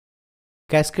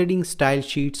Cascading Style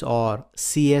Sheets or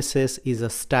CSS is a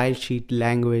style sheet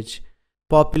language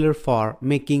popular for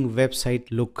making website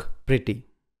look pretty.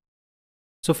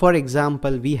 So for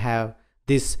example, we have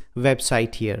this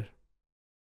website here.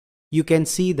 You can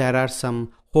see there are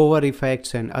some hover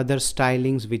effects and other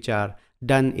stylings which are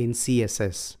done in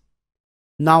CSS.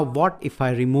 Now what if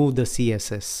I remove the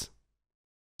CSS?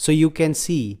 So you can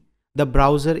see the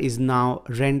browser is now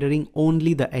rendering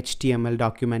only the HTML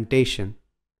documentation.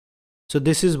 So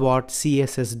this is what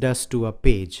CSS does to a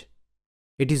page.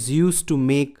 It is used to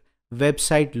make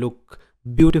website look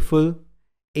beautiful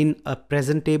in a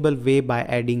presentable way by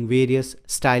adding various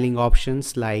styling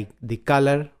options like the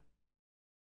color,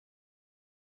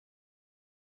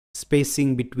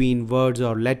 spacing between words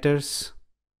or letters,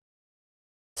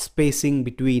 spacing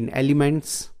between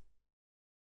elements,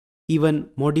 even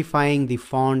modifying the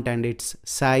font and its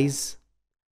size,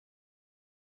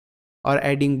 or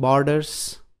adding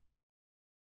borders,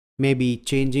 maybe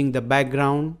changing the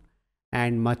background,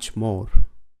 and much more.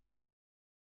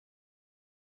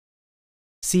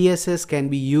 CSS can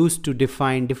be used to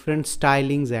define different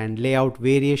stylings and layout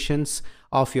variations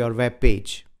of your web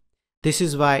page. This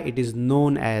is why it is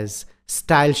known as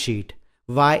style sheet.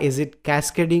 Why is it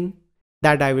cascading?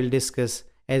 That I will discuss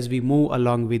as we move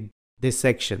along with this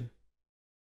section.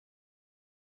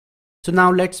 So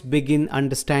now let's begin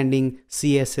understanding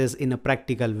CSS in a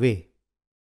practical way.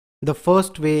 The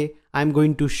first way I'm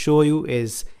going to show you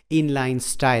is inline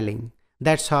styling.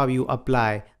 That's how you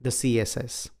apply the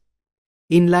CSS.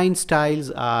 Inline styles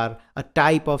are a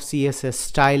type of CSS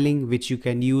styling which you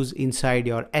can use inside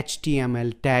your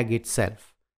HTML tag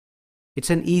itself.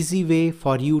 It's an easy way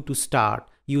for you to start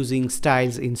using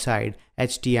styles inside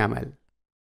HTML.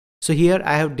 So here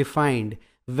I have defined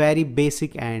very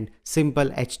basic and simple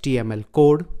HTML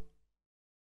code.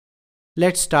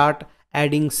 Let's start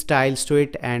adding styles to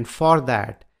it, and for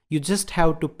that you just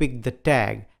have to pick the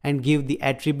tag and give the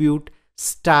attribute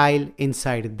style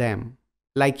inside them.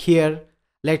 Like here,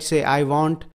 let's say I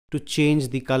want to change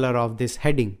the color of this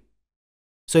heading.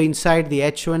 So inside the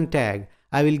h1 tag,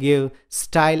 I will give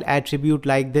style attribute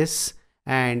like this,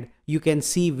 and you can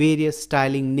see various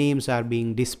styling names are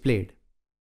being displayed.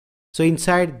 So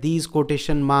inside these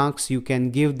quotation marks, you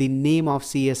can give the name of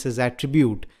CSS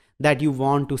attribute that you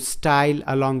want to style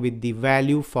along with the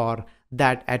value for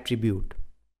that attribute.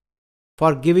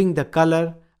 For giving the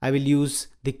color, I will use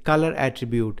the color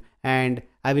attribute and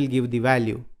I will give the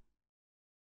value.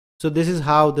 So this is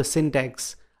how the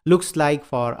syntax looks like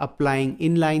for applying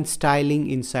inline styling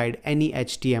inside any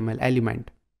HTML element.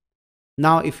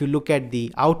 Now if you look at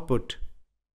the output,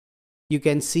 you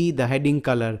can see the heading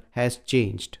color has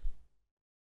changed.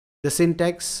 The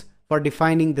syntax for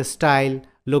defining the style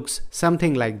looks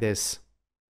something like this.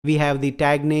 We have the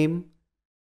tag name,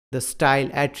 the style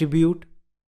attribute,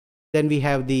 then we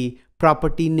have the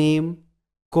property name,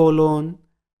 colon,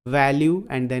 value,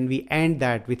 and then we end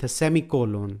that with a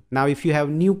semicolon. Now if you have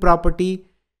new property,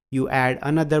 you add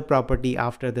another property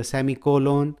after the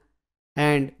semicolon,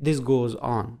 and this goes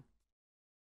on.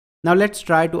 Now let's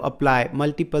try to apply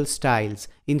multiple styles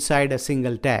inside a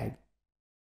single tag.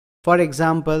 For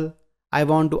example, I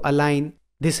want to align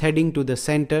this heading to the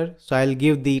center, so I'll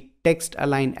give the text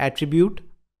align attribute.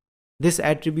 This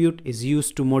attribute is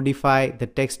used to modify the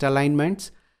text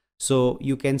alignments. So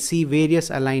you can see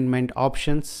various alignment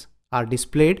options are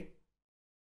displayed.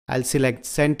 I'll select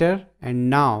center, and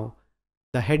now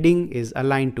the heading is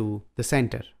aligned to the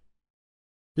center.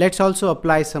 Let's also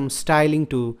apply some styling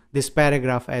to this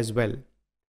paragraph as well.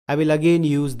 I will again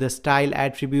use the style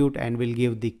attribute and will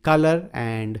give the color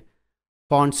and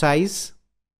font size.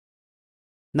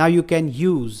 Now you can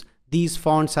use these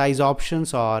font size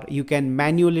options, or you can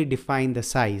manually define the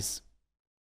size.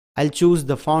 I'll choose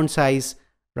the font size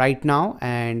right now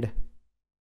and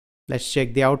let's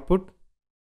check the output.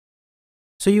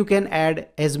 So you can add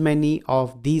as many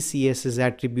of these CSS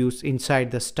attributes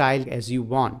inside the style as you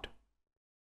want.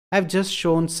 I've just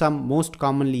shown some most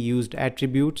commonly used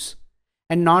attributes,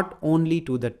 and not only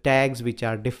to the tags which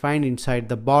are defined inside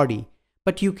the body,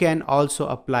 but you can also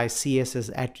apply CSS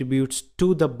attributes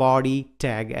to the body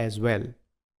tag as well.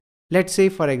 Let's say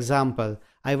for example,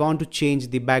 I want to change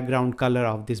the background color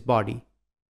of this body.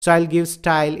 So I'll give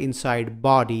style inside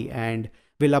body and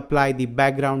will apply the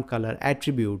background color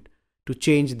attribute to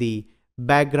change the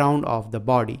background of the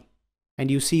body.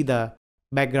 And you see the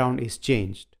background is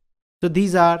changed. So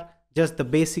these are just the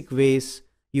basic ways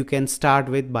you can start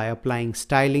with by applying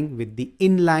styling with the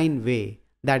inline way,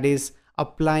 that is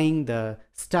applying the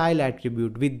style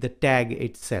attribute with the tag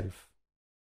itself.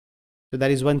 So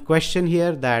there is one question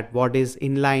here that what is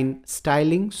inline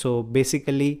styling? So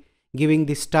basically giving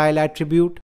the style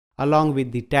attribute along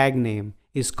with the tag name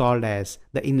is called as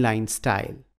the inline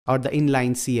style or the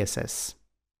inline CSS.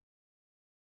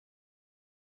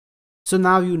 So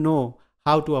now you know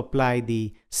how to apply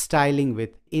the styling with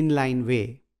inline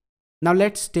way. Now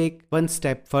let's take one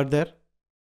step further.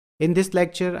 In this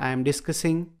lecture, I am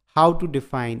discussing how to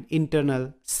define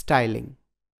internal styling.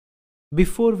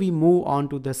 Before we move on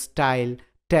to the style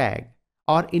tag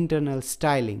or internal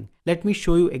styling, let me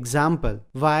show you example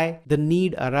why the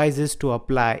need arises to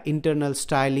apply internal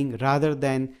styling rather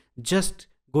than just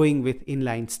going with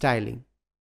inline styling.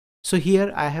 So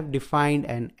here I have defined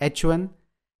an H1,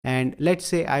 and let's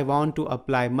say I want to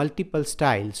apply multiple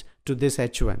styles to this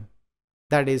H1.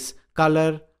 That is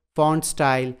color, font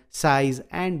style, size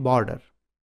and border.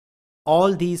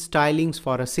 All these stylings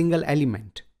for a single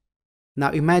element.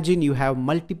 Now imagine you have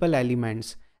multiple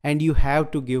elements and you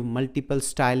have to give multiple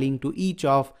styling to each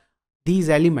of these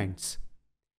elements.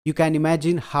 You can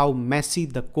imagine how messy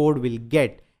the code will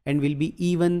get and will be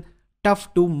even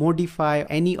tough to modify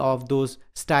any of those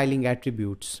styling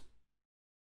attributes.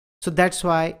 So that's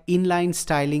why inline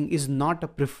styling is not a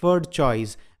preferred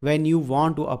choice when you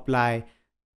want to apply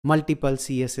multiple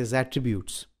CSS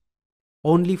attributes.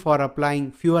 Only for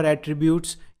applying fewer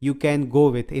attributes you can go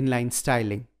with inline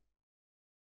styling.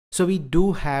 So we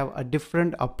do have a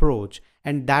different approach,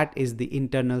 and that is the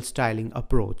internal styling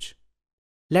approach.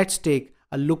 Let's take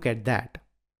a look at that.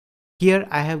 Here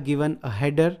I have given a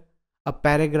header, a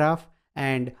paragraph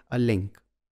and a link.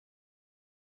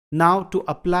 Now to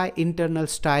apply internal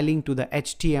styling to the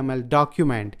HTML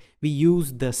document, we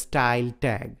use the style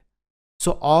tag.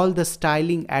 So all the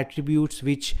styling attributes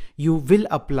which you will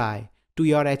apply to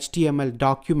your HTML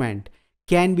document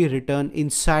can be written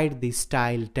inside the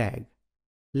style tag.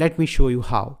 Let me show you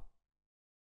how.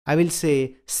 I will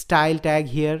say style tag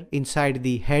here inside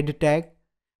the head tag.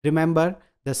 Remember,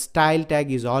 the style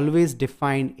tag is always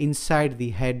defined inside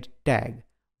the head tag.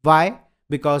 Why?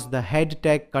 Because the head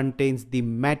tag contains the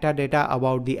metadata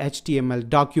about the HTML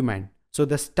document. So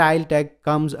the style tag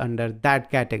comes under that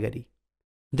category.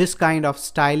 This kind of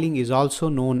styling is also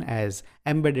known as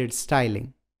embedded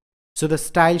styling. So the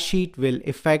style sheet will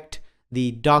affect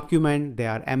the document they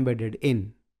are embedded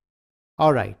in.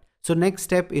 Alright, so next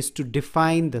step is to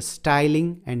define the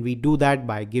styling, and we do that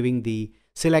by giving the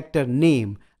selector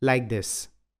name like this.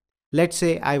 Let's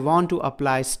say I want to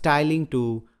apply styling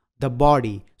to the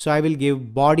body. So I will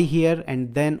give body here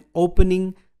and then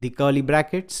opening the curly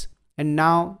brackets, and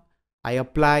now I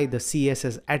apply the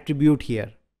CSS attribute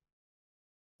here.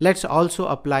 Let's also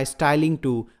apply styling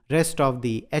to rest of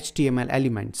the HTML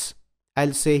elements.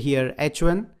 I'll say here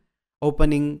H1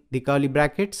 opening the curly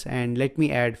brackets, and let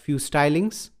me add few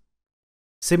stylings.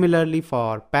 Similarly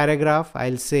for paragraph,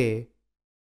 I'll say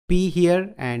P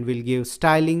here and we'll give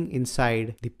styling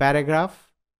inside the paragraph.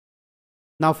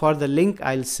 Now for the link,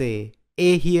 I'll say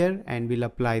A here and we'll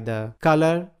apply the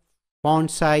color, font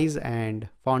size and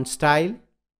font style.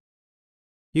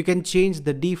 You can change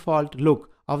the default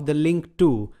look of the link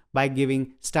too by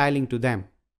giving styling to them.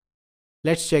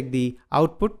 Let's check the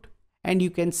output, and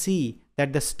you can see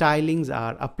that the stylings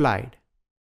are applied.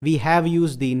 We have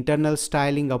used the internal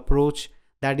styling approach,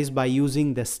 that is by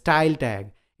using the style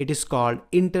tag. It is called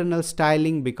internal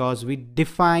styling because we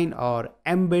define or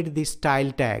embed the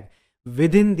style tag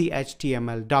within the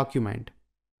HTML document.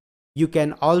 You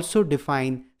can also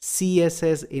define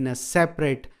CSS in a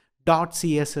separate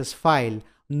 .css file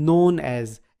known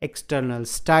as external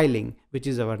styling, which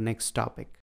is our next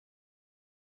topic.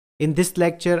 In this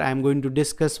lecture, I am going to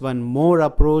discuss one more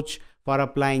approach for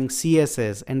applying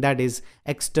CSS, and that is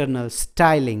external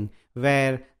styling,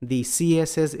 where the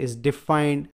CSS is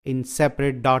defined in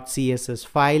separate .css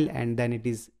file and then it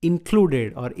is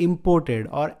included or imported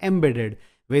or embedded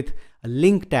with a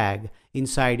link tag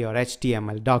inside your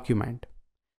HTML document.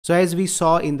 So as we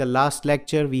saw in the last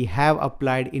lecture, we have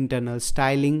applied internal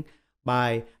styling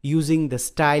by using the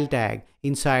style tag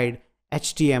inside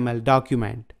HTML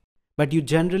document. But you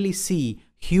generally see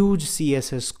huge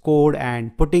CSS code,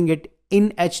 and putting it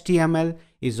in HTML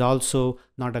is also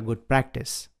not a good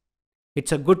practice.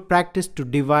 It's a good practice to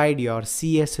divide your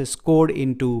CSS code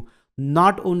into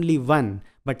not only one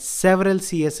but several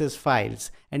CSS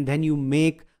files, and then you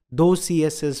make those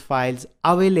CSS files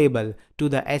available to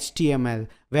the HTML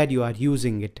where you are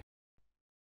using it.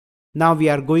 Now we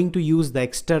are going to use the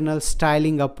external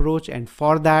styling approach, and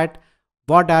for that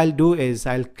what I'll do is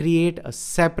I'll create a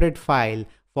separate file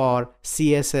for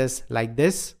CSS like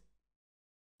this.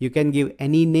 You can give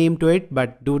any name to it,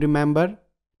 but do remember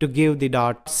to give the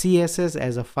 .css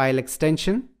as a file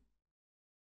extension.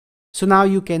 So now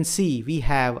you can see we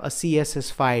have a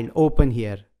CSS file open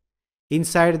here.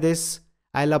 Inside this,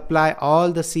 I'll apply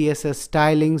all the CSS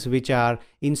stylings which are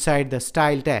inside the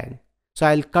style tag. So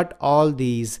I'll cut all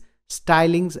these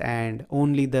stylings and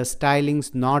only the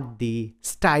stylings, not the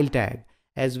style tag,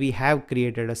 as we have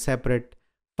created a separate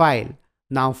file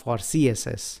now for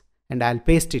CSS, and I'll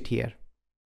paste it here.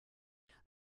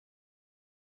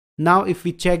 Now if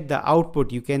we check the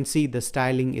output, you can see the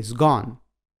styling is gone.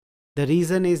 The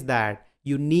reason is that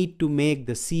you need to make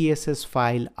the CSS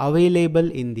file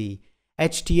available in the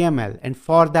HTML, and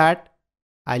for that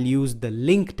I'll use the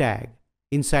link tag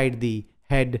inside the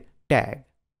head tag.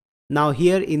 Now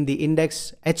here in the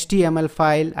index HTML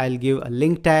file, I'll give a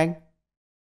link tag.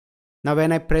 Now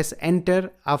when I press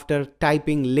enter after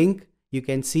typing link, you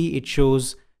can see it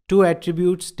shows two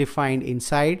attributes defined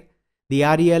inside. The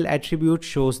rel attribute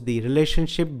shows the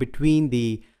relationship between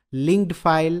the linked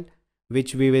file,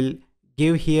 which we will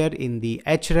give here in the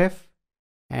href,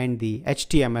 and the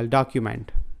HTML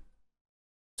document.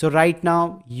 So right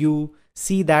now you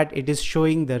see that it is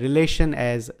showing the relation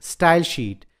as style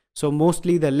sheet. So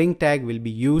mostly the link tag will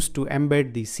be used to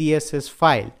embed the CSS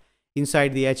file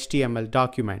inside the HTML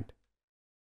document.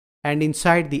 And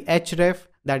inside the href,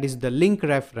 that is the link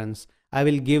reference, I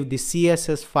will give the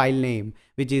CSS file name,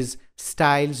 which is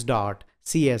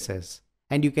styles.css.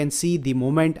 And you can see the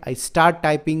moment I start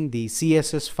typing the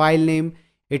CSS file name,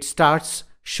 it starts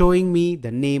showing me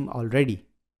the name already.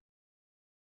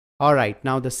 Alright,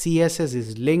 now the CSS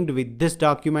is linked with this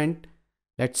document.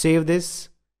 Let's save this,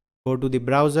 go to the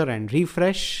browser and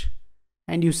refresh,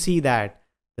 and you see that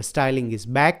the styling is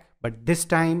back, but this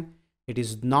time it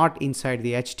is not inside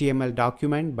the HTML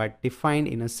document but defined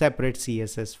in a separate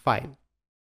CSS file.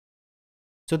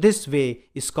 So this way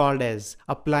is called as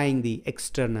applying the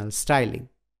external styling.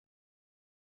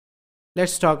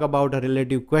 Let's talk about a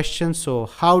relative question. So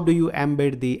how do you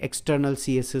embed the external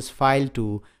CSS file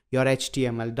to your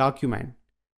HTML document?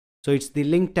 So it's the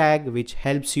link tag which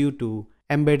helps you to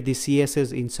embed the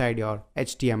CSS inside your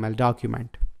HTML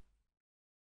document.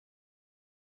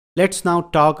 Let's now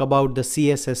talk about the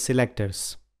CSS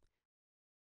selectors.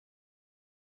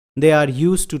 They are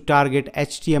used to target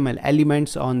HTML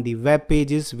elements on the web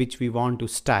pages which we want to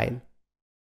style.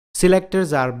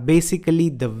 Selectors are basically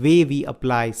the way we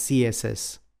apply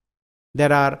CSS.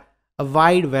 There are a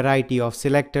wide variety of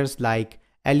selectors like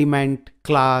element,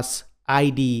 class,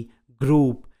 ID,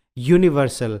 group,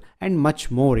 universal, and much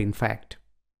more in fact.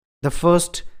 The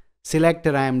first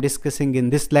selector I am discussing in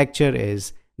this lecture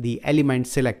is the element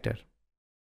selector.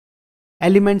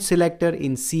 Element selector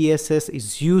in CSS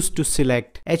is used to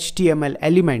select HTML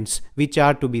elements which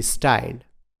are to be styled.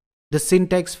 The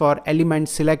syntax for element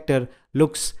selector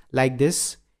looks like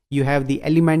this. You have the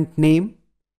element name.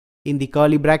 In the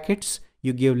curly brackets,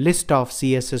 you give list of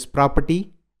CSS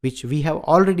property, which we have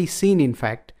already seen in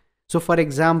fact. So for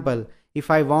example, if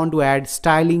I want to add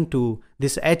styling to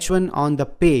this h1 on the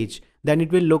page, then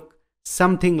it will look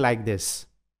something like this.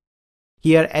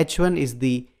 Here h1 is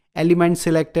the element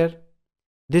selector.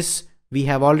 This we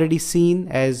have already seen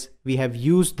as we have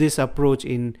used this approach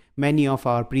in many of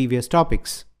our previous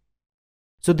topics.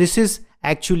 So this is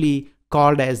actually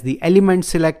called as the element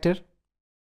selector.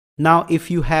 Now if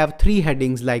you have three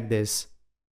headings like this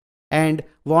and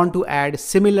want to add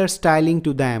similar styling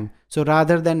to them, so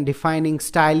rather than defining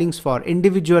stylings for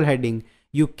individual heading,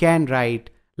 you can write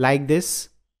like this.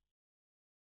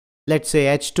 Let's say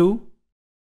h2,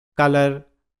 color,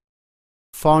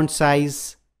 font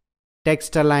size,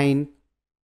 text align,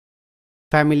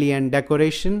 family and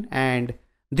decoration, and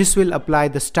this will apply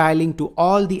the styling to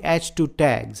all the h2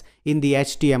 tags in the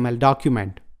HTML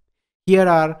document. Here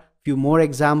are few more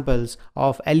examples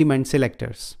of element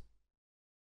selectors.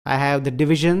 I have the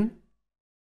division,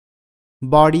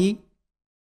 body,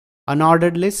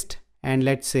 unordered list, and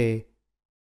let's say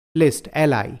list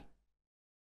li.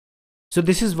 So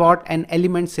this is what an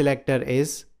element selector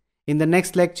is. In the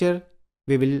next lecture,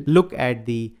 we will look at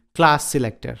the class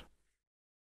selector.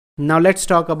 Now let's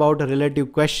talk about a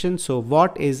relative question. So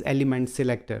what is element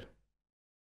selector?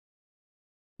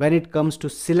 When it comes to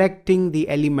selecting the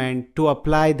element to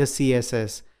apply the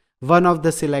CSS, one of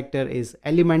the selector is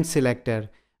element selector,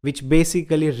 which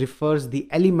basically refers the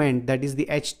element, that is the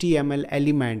HTML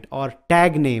element or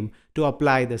tag name, to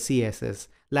apply the CSS,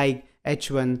 like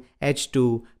h1,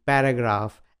 h2,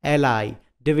 paragraph, li,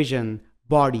 division,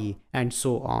 body, and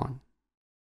so on.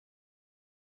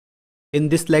 In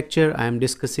this lecture, I am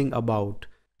discussing about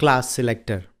class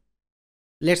selector.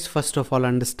 Let's first of all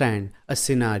understand a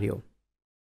scenario.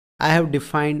 I have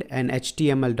defined an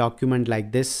HTML document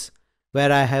like this,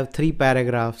 where I have 3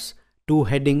 paragraphs, 2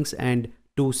 headings, and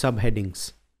 2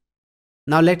 subheadings.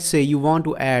 Now let's say you want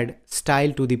to add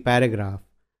style to the paragraph.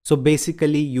 So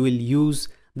basically you will use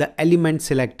the element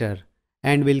selector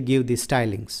and will give the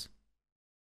stylings.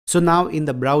 So now in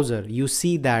the browser, you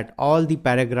see that all the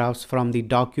paragraphs from the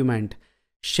document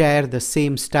share the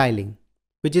same styling,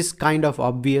 which is kind of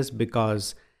obvious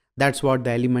because that's what the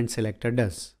element selector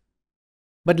does.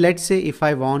 But let's say if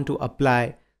I want to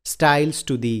apply styles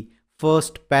to the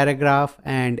first paragraph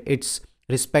and its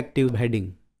respective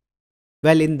heading.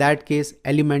 Well, in that case,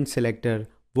 element selector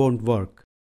won't work.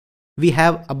 We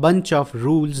have a bunch of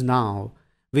rules now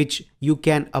which you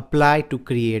can apply to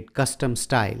create custom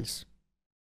styles.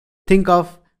 Think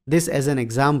of this as an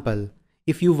example.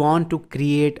 If you want to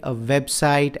create a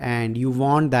website and you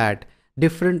want that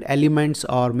different elements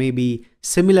or maybe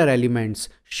similar elements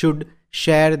should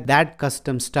share that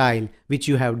custom style which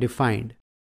you have defined.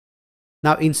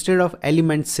 Now instead of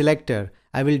element selector,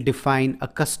 I will define a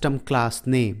custom class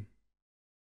name.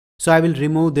 So I will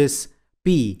remove this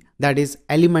P, that is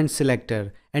element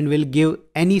selector, and will give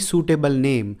any suitable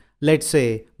name, let's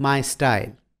say my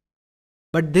style.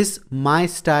 But this my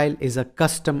style is a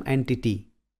custom entity.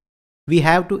 We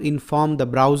have to inform the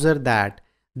browser that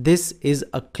this is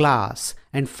a class,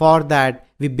 and for that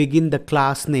we begin the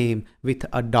class name with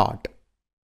a dot.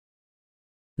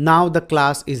 Now the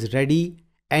class is ready,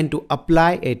 and to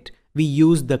apply it we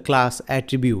use the class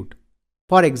attribute.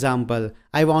 For example,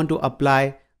 I want to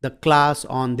apply the class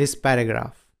on this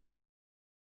paragraph.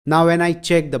 Now when I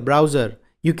check the browser,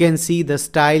 you can see the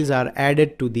styles are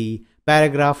added to the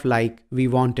paragraph like we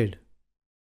wanted.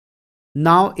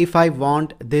 Now if I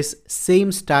want this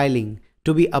same styling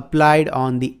to be applied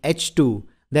on the H2,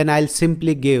 then I'll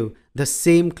simply give the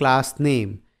same class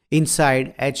name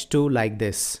inside H2 like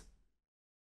this.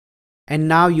 And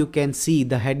now you can see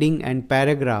the heading and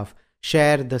paragraph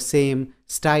share the same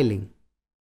styling.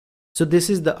 So this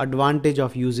is the advantage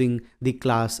of using the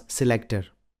class selector.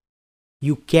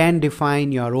 You can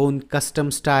define your own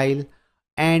custom style,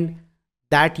 and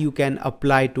that you can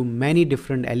apply to many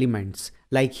different elements.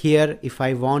 Like here, if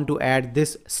I want to add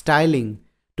this styling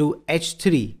to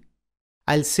H3,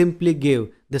 I'll simply give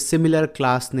the similar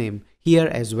class name here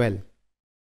as well.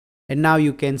 And now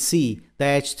you can see the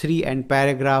H3 and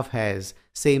paragraph has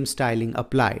same styling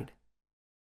applied.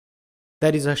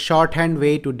 There is a shorthand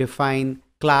way to define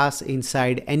class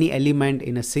inside any element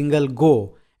in a single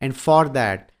go, and for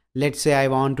that, let's say I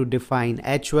want to define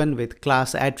H1 with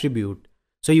class attribute.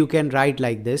 So you can write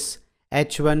like this,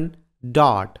 H1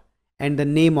 dot and the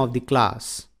name of the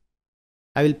class.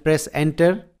 I will press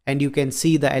enter and you can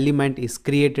see the element is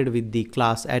created with the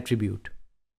class attribute.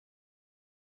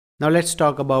 Now let's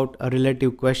talk about a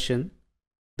relative question.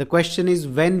 The question is,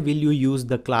 when will you use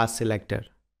the class selector?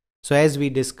 So as we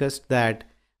discussed that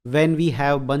when we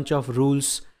have bunch of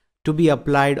rules to be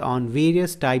applied on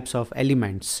various types of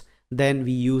elements, then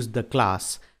we use the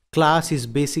class. Class is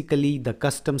basically the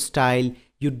custom style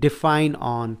you define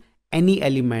on any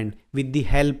element with the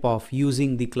help of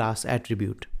using the class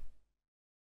attribute.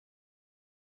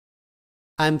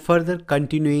 I am further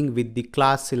continuing with the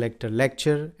class selector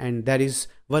lecture, and there is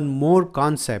one more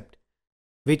concept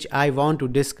which I want to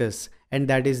discuss, and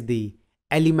that is the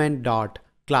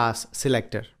element.class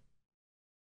selector.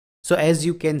 So as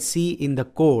you can see in the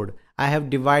code, I have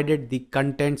divided the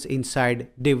contents inside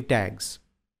div tags.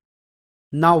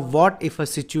 Now what if a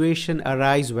situation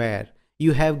arises where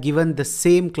you have given the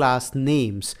same class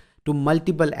names to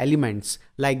multiple elements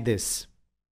like this,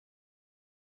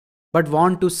 but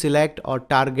want to select or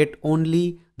target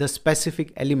only the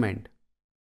specific element?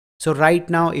 So right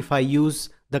now if I use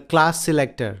the class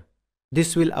selector,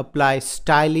 this will apply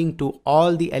styling to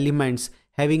all the elements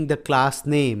having the class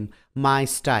name my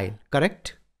style,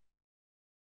 correct?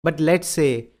 But let's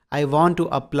say I want to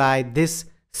apply this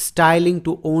styling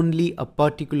to only a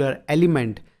particular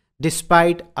element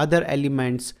despite other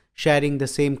elements sharing the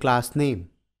same class name.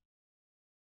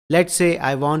 Let's say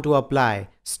I want to apply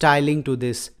styling to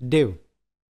this div.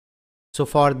 So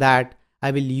for that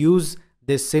I will use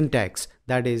this syntax,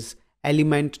 that is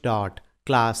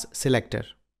element.class selector.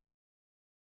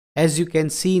 As you can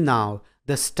see now,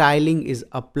 the styling is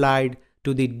applied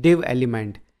to the div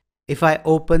element. If I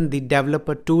open the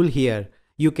developer tool here,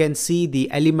 you can see the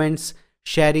elements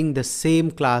sharing the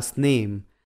same class name.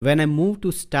 When I move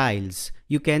to styles,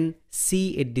 you can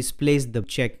see it displays the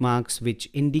check marks which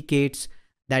indicates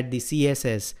that the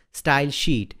CSS style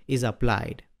sheet is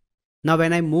applied. Now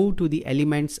when I move to the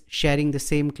elements sharing the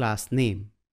same class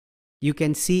name, you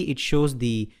can see it shows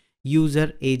the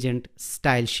user agent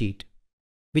style sheet,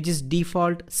 which is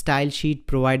default style sheet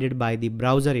provided by the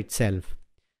browser itself.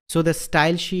 So the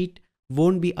style sheet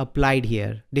won't be applied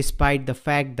here despite the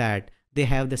fact that they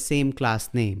have the same class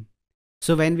name.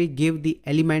 So when we give the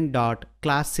element dot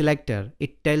class selector,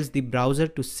 it tells the browser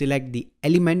to select the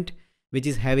element which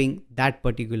is having that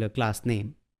particular class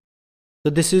name.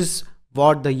 So this is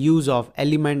what the use of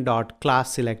element dot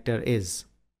class selector is.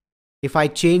 If I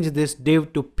change this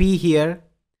div to P here,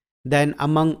 then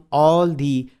among all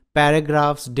the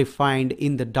paragraphs defined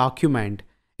in the document,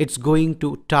 it's going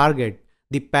to target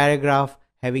the paragraph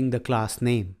having the class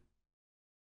name.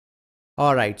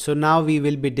 Alright, so now we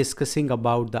will be discussing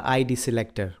about the ID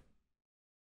selector.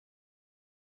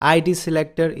 ID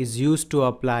selector is used to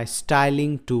apply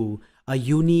styling to a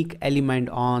unique element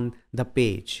on the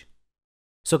page.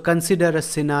 So consider a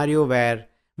scenario where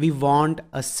we want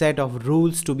a set of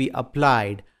rules to be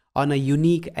applied on a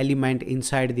unique element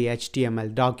inside the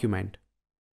HTML document.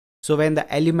 So when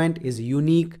the element is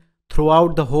unique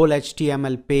throughout the whole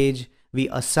HTML page, we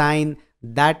assign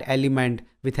that element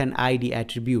with an ID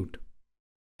attribute.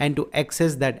 And to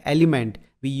access that element,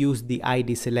 we use the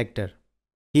ID selector.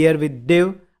 Here with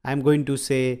div, I'm going to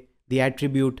say the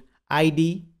attribute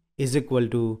ID is equal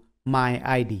to my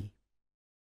ID.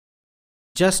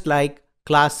 Just like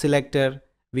class selector,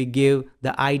 we give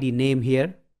the ID name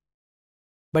here.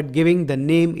 But giving the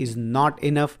name is not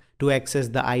enough to access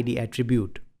the ID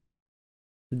attribute.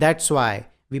 That's why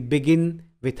we begin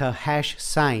with a hash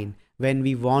sign when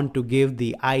we want to give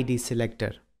the ID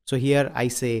selector. So here I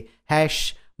say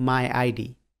hash my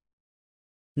ID.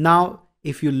 Now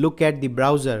if you look at the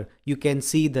browser, you can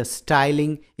see the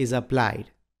styling is applied.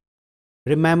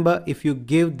 Remember, if you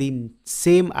give the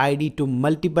same ID to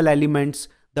multiple elements,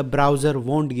 the browser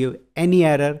won't give any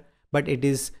error, but it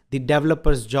is the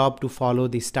developer's job to follow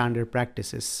the standard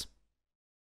practices.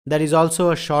 There is also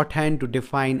a shorthand to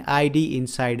define ID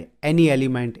inside any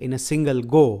element in a single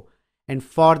go. And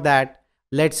for that,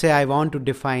 let's say I want to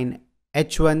define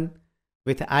h1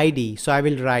 with ID. So I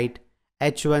will write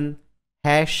h1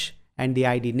 hash and the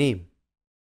ID name.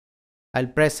 I'll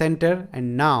press enter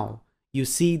and now you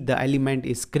see the element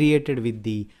is created with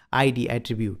the ID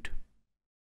attribute.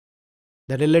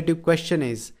 The relative question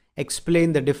is,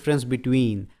 explain the difference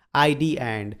between ID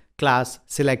and class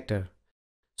selector.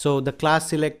 So the class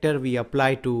selector we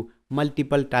apply to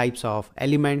multiple types of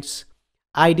elements.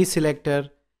 ID selector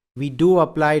we do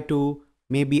apply to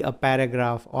maybe a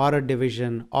paragraph or a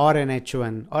division or an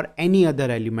h1 or any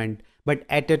other element, but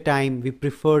at a time we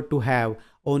prefer to have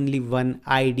only one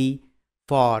ID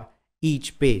for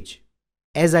each page.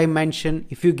 As I mentioned,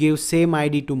 if you give same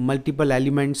ID to multiple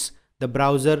elements, the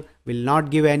browser will not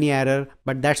give any error,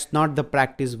 but that's not the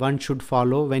practice one should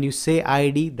follow. When you say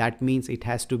ID, that means it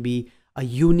has to be a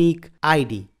unique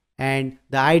ID. And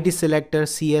the ID selector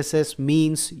CSS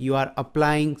means you are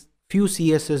applying few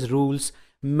CSS rules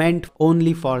meant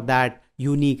only for that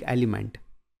unique element.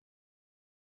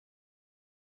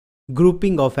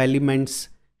 Grouping of elements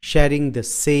sharing the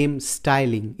same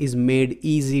styling is made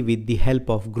easy with the help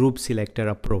of group selector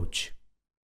approach.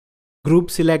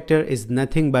 Group selector is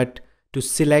nothing but to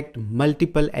select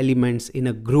multiple elements in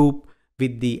a group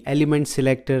with the element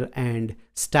selector and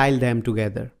style them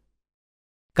together.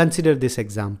 Consider this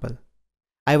example.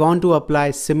 I want to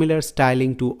apply similar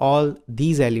styling to all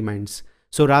these elements.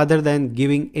 So rather than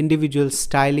giving individual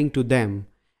styling to them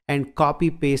and copy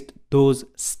paste those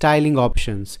styling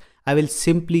options, I will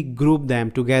simply group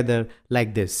them together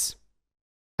like this.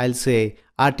 I'll say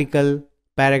article,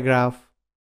 paragraph,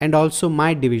 and also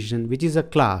my division, which is a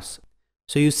class.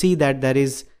 So you see that there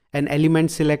is an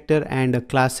element selector and a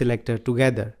class selector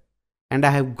together, and I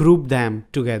have grouped them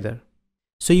together.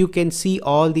 So you can see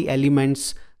all the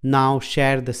elements now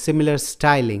share the similar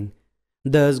styling.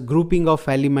 Thus, grouping of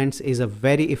elements is a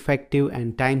very effective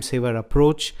and time saver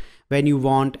approach when you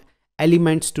want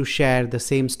elements to share the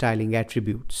same styling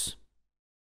attributes.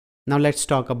 Now let's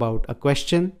talk about a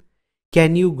question.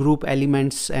 Can you group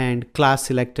elements and class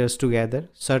selectors together?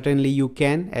 Certainly you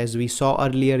can. As we saw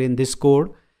earlier in this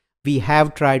code, we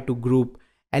have tried to group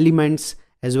elements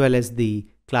as well as the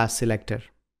class selector.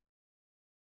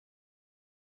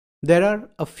 There are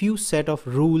a few set of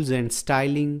rules and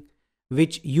styling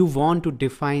which you want to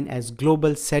define as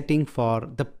global setting for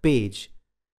the page.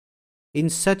 In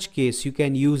such case, you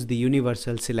can use the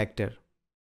universal selector.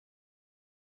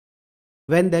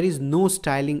 When there is no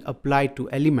styling applied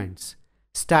to elements,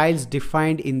 styles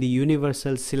defined in the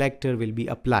universal selector will be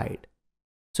applied.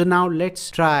 So now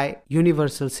let's try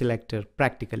universal selector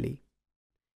practically.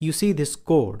 You see this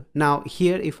code. Now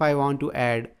here if I want to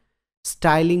add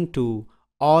styling to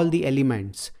all the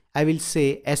elements, I will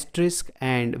say asterisk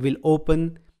and will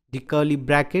open the curly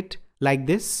bracket like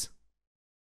this.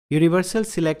 Universal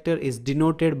selector is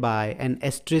denoted by an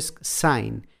asterisk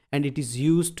sign and it is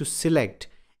used to select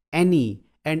any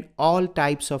and all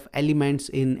types of elements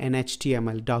in an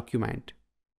HTML document.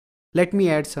 Let me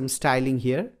add some styling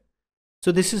here.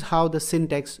 So this is how the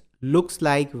syntax looks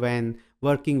like when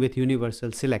working with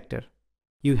universal selector.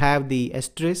 You have the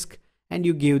asterisk and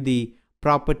you give the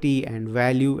property and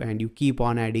value, and you keep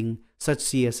on adding such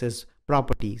CSS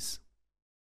properties.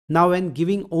 Now when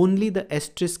giving only the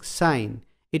asterisk sign,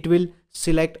 it will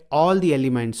select all the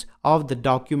elements of the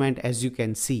document, as you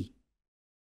can see.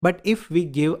 But if we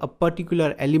give a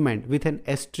particular element with an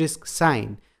asterisk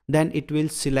sign, then it will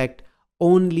select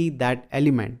only that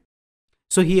element.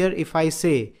 So here if I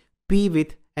say P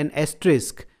with an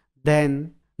asterisk,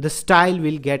 then the style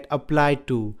will get applied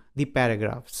to the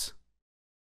paragraphs.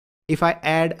 If I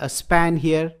add a span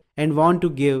here and want to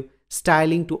give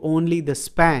styling to only the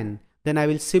span, then I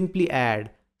will simply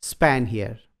add span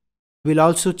here. We'll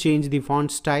also change the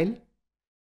font style.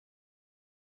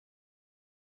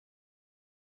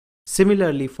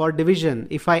 Similarly, for division,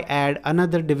 if I add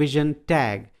another division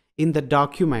tag in the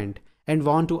document and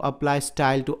want to apply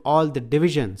style to all the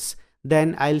divisions,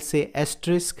 then I'll say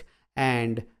asterisk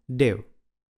and div.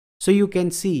 So you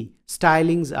can see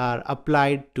stylings are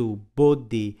applied to both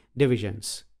the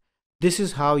divisions. This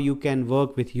is how you can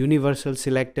work with universal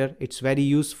selector. It's very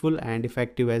useful and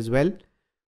effective as well.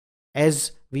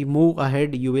 As we move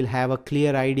ahead, you will have a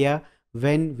clear idea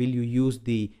when will you use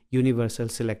the universal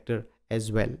selector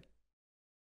as well.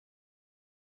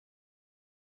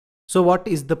 So what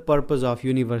is the purpose of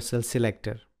universal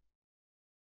selector?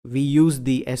 We use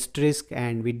the asterisk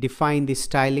and we define the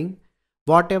styling.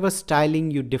 Whatever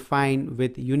styling you define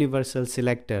with universal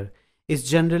selector is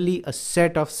generally a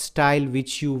set of style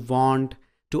which you want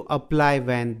to apply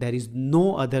when there is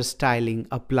no other styling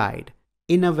applied.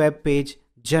 In a web page,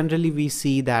 generally we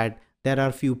see that there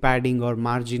are few padding or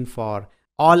margin for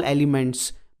all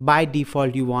elements by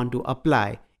default you want to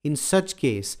apply. In such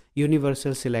case,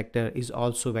 universal selector is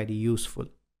also very useful.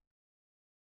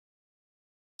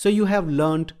 So you have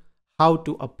learned how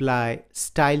to apply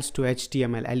styles to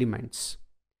HTML elements.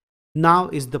 Now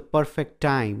is the perfect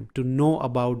time to know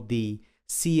about the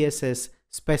CSS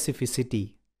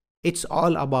specificity. It's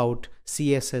all about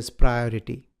CSS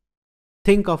priority.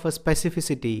 Think of a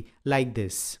specificity like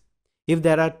this. If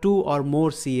there are two or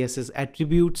more CSS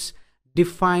attributes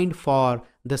defined for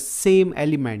the same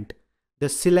element, the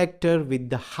selector with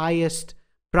the highest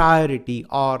priority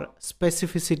or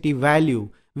specificity value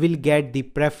will get the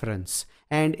preference,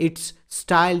 and its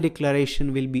style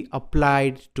declaration will be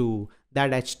applied to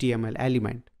that HTML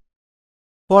element.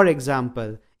 For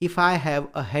example, if I have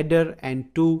a header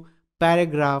and two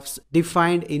paragraphs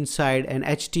defined inside an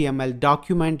HTML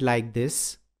document like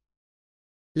this,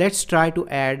 let's try to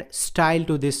add style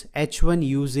to this h1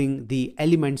 using the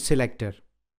element selector.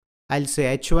 I'll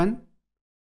say h1.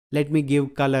 Let me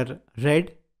give color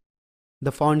red,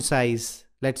 the font size,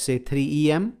 let's say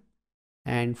 3em,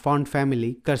 and font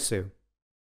family cursive.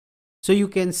 So you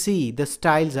can see the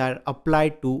styles are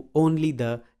applied to only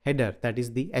the header, that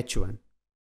is the h1.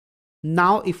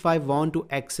 Now if I want to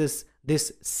access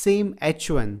this same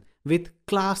h1 with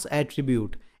class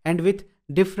attribute and with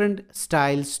different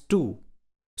styles too,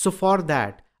 so for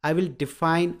that I will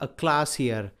define a class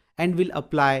here and will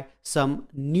apply some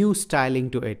new styling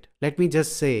to it. Let me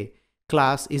just say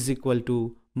class is equal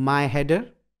to my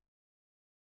header.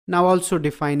 Now also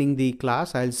defining the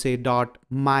class, I'll say dot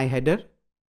my header,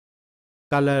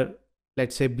 color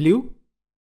let's say blue,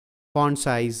 font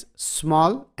size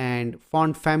small, and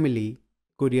font family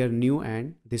Courier new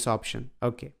and this option.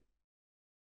 Okay.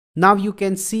 Now you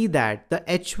can see that the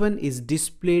h1 is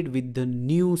displayed with the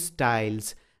new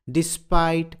styles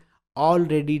despite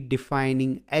already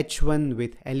defining h1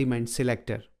 with element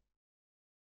selector.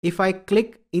 If I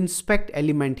click inspect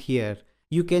element here,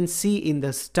 you can see in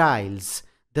the styles,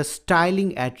 the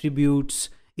styling attributes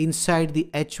inside the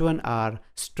h1 are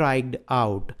striked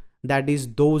out. That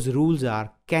is, those rules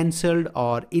are cancelled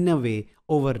or in a way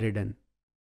overridden.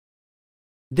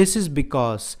 This is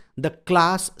because the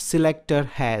class selector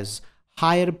has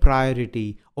higher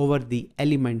priority over the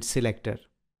element selector.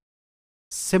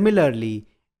 Similarly,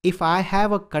 if I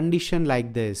have a condition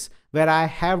like this where I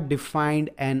have defined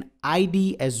an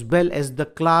ID as well as the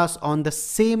class on the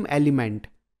same element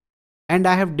and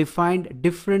I have defined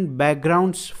different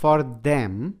backgrounds for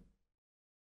them,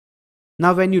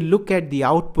 now when you look at the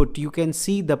output, you can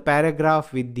see the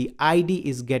paragraph with the ID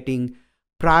is getting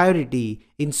priority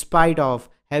in spite of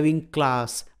having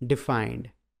class defined,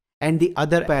 and the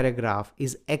other paragraph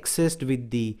is accessed with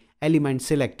the element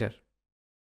selector.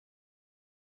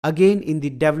 Again, in the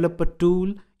developer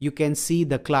tool, you can see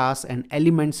the class and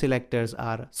element selectors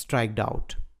are striked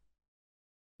out.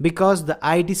 Because the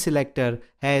ID selector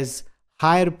has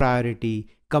higher priority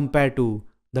compared to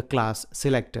the class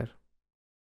selector.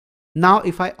 Now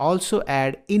if I also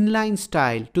add inline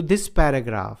style to this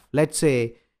paragraph, let's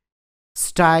say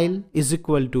style is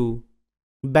equal to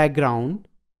background,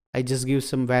 I just give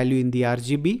some value in the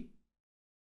RGB.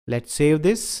 Let's save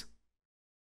this.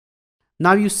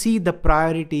 Now you see the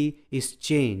priority is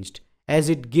changed as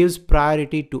it gives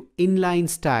priority to inline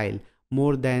style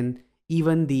more than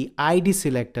even the ID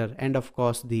selector and of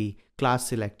course the class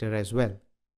selector as well.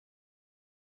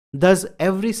 Thus,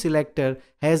 every selector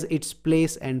has its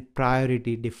place and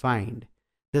priority defined.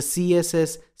 The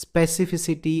CSS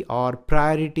specificity or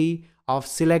priority of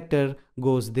selector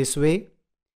goes this way.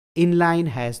 Inline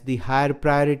has the higher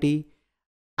priority,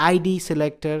 ID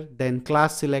selector, then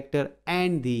class selector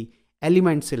and the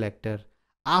element selector.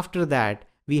 After that,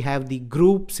 we have the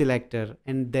group selector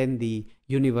and then the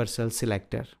universal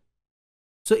selector.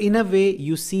 So in a way,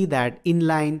 you see that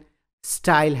inline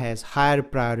style has higher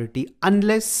priority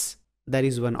unless there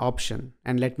is one option,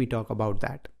 and let me talk about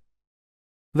that.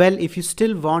 Well, if you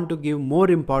still want to give more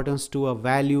importance to a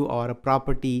value or a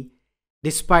property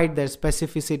despite their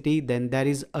specificity, then there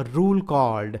is a rule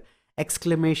called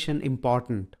exclamation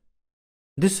important.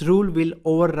 This rule will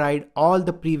override all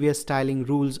the previous styling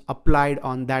rules applied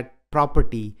on that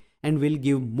property and will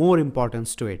give more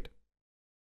importance to it.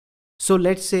 So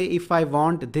let's say if I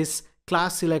want this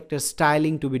class selector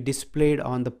styling to be displayed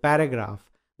on the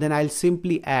paragraph, then I'll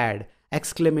simply add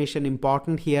exclamation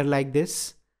important here like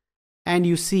this. And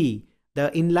you see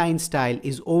the inline style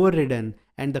is overridden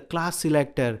and the class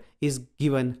selector is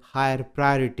given higher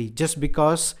priority just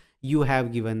because you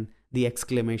have given the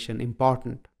exclamation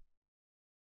important.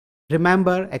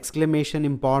 Remember, exclamation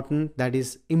important, that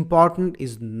is important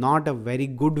is not a very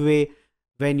good way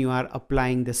when you are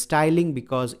applying the styling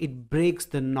because it breaks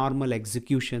the normal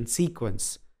execution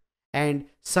sequence. And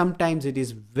sometimes it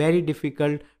is very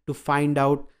difficult to find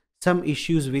out some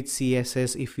issues with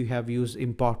CSS if you have used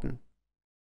important.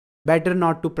 Better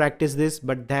not to practice this,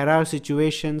 but there are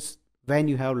situations when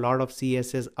you have a lot of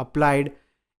CSS applied.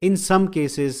 In some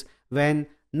cases, when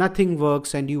nothing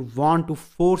works and you want to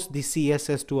force the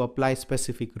CSS to apply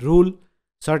specific rule,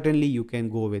 certainly you can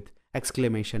go with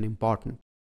exclamation important.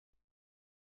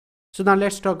 So now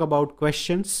let's talk about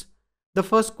questions. The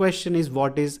first question is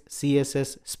what is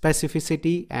CSS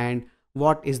specificity and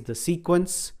what is the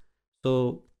sequence?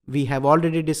 So we have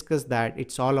already discussed that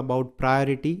it's all about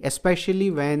priority,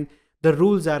 especially when the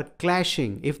rules are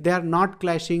clashing. If they are not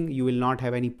clashing, you will not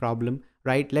have any problem,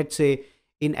 right? Let's say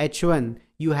in H1,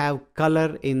 you have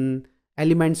color in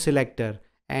element selector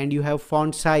and you have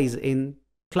font size in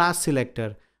class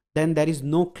selector, then there is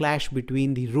no clash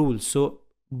between the rules. So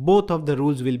both of the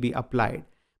rules will be applied.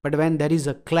 But when there is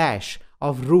a clash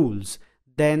of rules,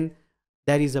 then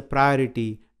there is a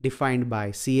priority defined by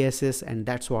CSS, and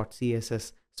that's what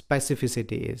CSS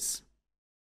specificity is.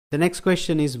 The next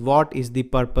question is what is the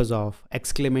purpose of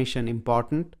exclamation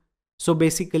important? So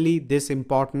basically this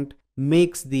important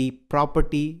makes the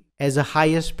property as a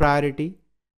highest priority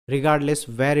regardless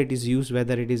where it is used,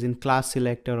 whether it is in class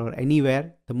selector or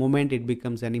anywhere. The moment it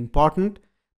becomes an important,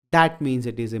 that means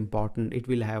it is important. It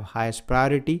will have highest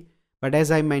priority. But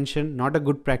as I mentioned, not a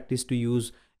good practice to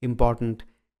use important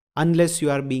unless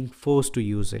you are being forced to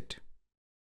use it.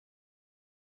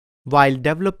 While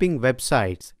developing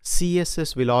websites,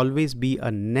 CSS will always be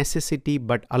a necessity,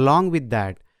 but along with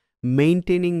that,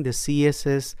 maintaining the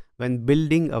CSS when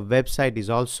building a website is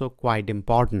also quite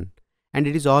important. And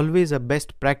it is always a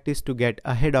best practice to get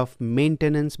ahead of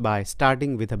maintenance by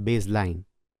starting with a baseline.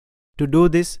 To do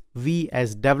this, we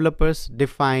as developers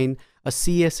define a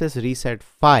CSS reset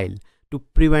file to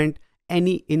prevent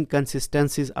any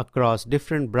inconsistencies across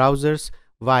different browsers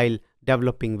while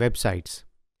developing websites.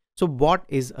 So what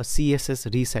is a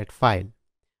CSS reset file?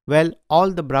 Well,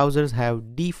 all the browsers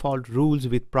have default rules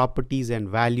with properties and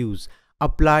values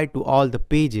applied to all the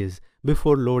pages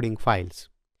before loading files.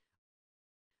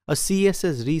 A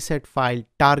CSS reset file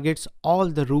targets all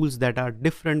the rules that our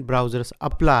different browsers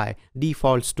apply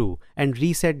defaults to and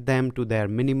reset them to their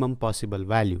minimum possible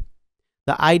value.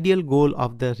 The ideal goal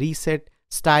of the reset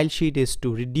style sheet is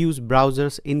to reduce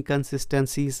browsers'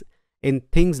 inconsistencies in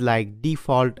things like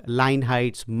default line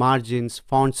heights, margins,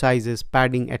 font sizes,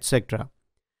 padding, etc.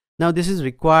 Now this is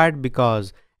required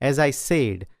because, as I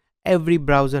said, every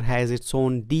browser has its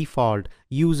own default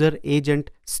user agent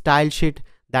style sheet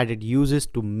that it uses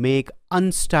to make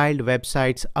unstyled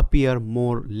websites appear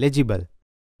more legible.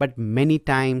 But many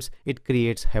times it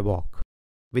creates havoc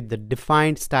with the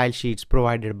defined style sheets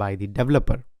provided by the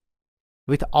developer.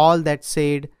 With all that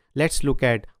said, let's look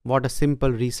at what a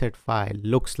simple reset file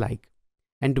looks like.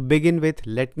 And to begin with,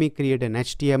 let me create an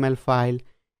HTML file.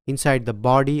 Inside the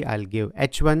body, I'll give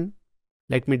h1.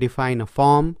 Let me define a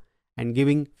form and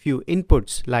giving few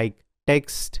inputs like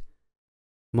text,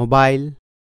 mobile,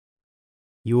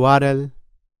 URL,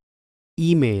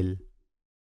 email,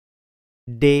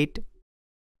 date,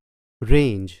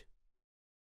 range,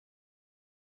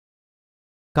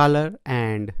 color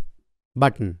and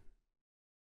button.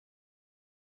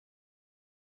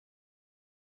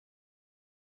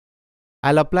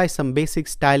 I'll apply some basic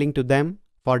styling to them.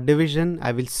 For division,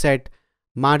 I will set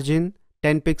margin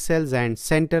 10 pixels and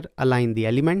center align the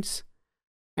elements.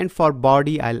 And for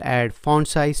body, I'll add font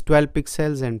size 12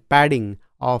 pixels and padding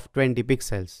of 20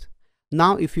 pixels.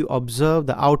 Now if you observe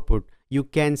the output, you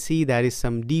can see there is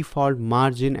some default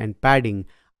margin and padding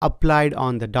applied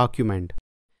on the document.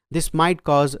 This might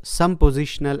cause some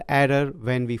positional error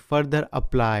when we further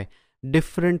apply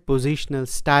different positional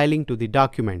styling to the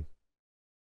document.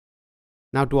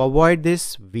 Now to avoid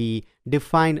this, we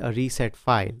define a reset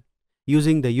file.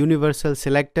 Using the universal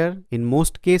selector, in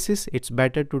most cases, it's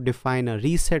better to define a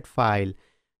reset file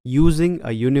using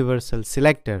a universal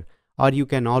selector, or you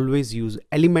can always use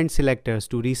element selectors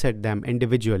to reset them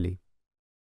individually.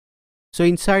 So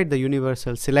inside the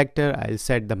universal selector, I'll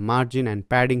set the margin and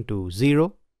padding to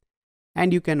 0,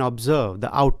 and you can observe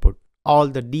the output. All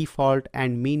the default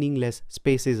and meaningless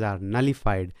spaces are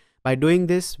nullified. By doing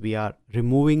this, we are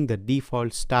removing the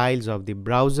default styles of the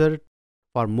browser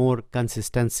for more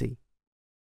consistency.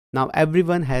 Now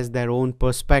everyone has their own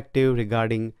perspective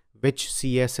regarding which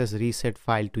CSS reset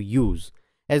file to use,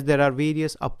 as there are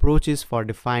various approaches for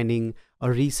defining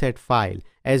a reset file,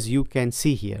 as you can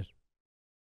see here.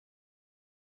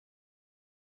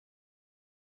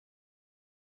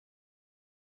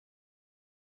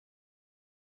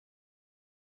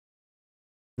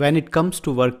 When it comes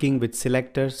to working with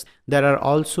selectors, there are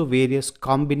also various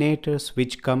combinators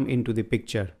which come into the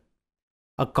picture.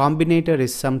 A combinator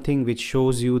is something which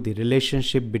shows you the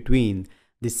relationship between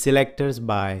the selectors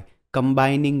by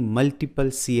combining multiple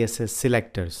CSS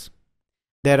selectors.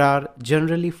 There are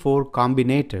generally 4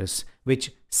 combinators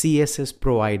which CSS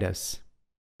provide us,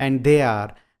 and they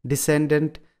are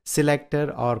descendant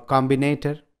selector or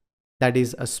combinator, that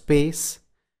is a space,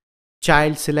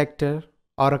 child selector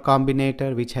or a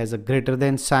combinator which has a greater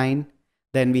than sign.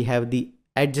 Then we have the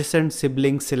adjacent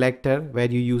sibling selector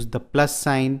where you use the plus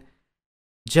sign,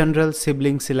 general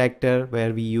sibling selector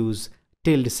where we use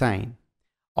tilde sign.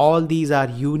 All these are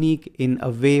unique in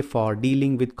a way for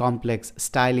dealing with complex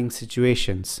styling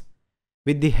situations.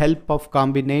 With the help of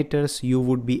combinators, you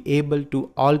would be able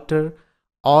to alter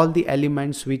all the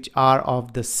elements which are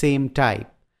of the same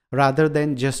type, rather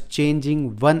than just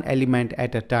changing one element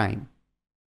at a time.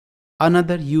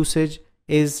 Another usage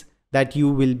is that you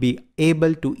will be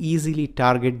able to easily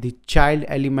target the child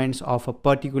elements of a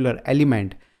particular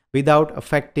element without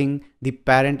affecting the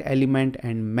parent element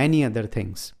and many other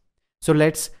things. So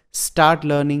let's start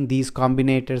learning these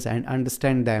combinators and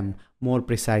understand them more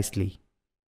precisely.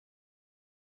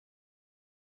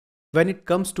 When it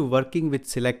comes to working with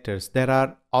selectors, there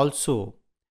are also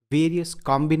various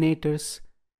combinators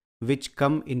which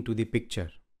come into the picture.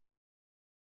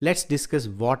 Let's discuss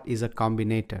what is a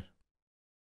combinator.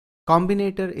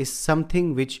 Combinator is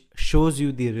something which shows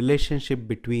you the relationship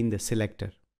between the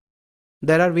selector.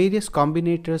 There are various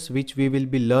combinators which we will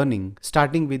be learning,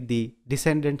 starting with the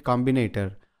descendant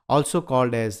combinator, also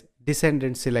called as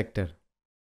descendant selector.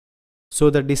 So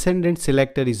the descendant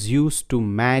selector is used to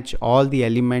match all the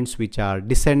elements which are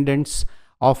descendants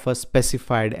of a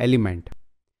specified element.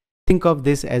 Think of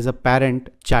this as a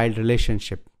parent-child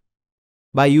relationship.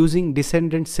 By using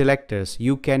descendant selectors,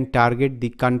 you can target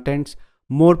the contents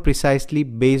more precisely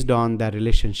based on their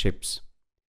relationships.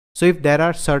 So if there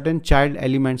are certain child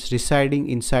elements residing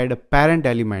inside a parent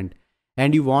element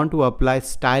and you want to apply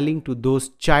styling to those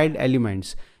child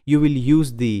elements, you will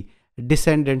use the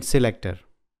descendant selector.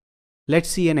 Let's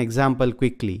see an example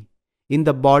quickly. In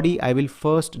the body, I will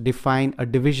first define a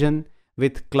division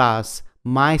with class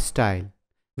myStyle,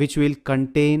 which will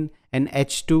contain an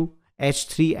h2,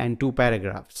 h3 and 2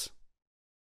 paragraphs.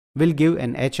 We'll give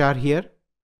an hr here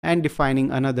and defining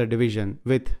another division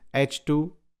with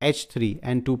h2, h3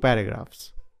 and 2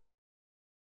 paragraphs.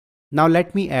 Now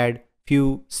let me add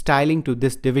few styling to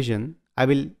this division. I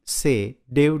will say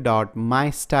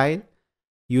div.myStyle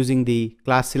using the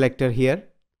class selector here.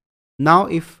 Now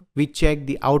if we check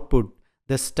the output,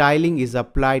 the styling is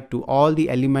applied to all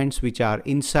the elements which are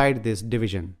inside this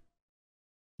division.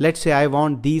 Let's say I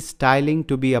want these styling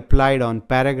to be applied on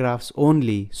paragraphs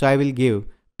only, so I will give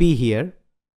p here.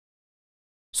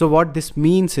 So what this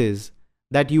means is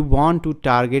that you want to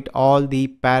target all the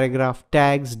paragraph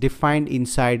tags defined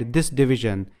inside this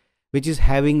division, which is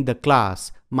having the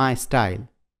class myStyle.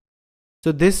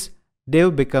 So this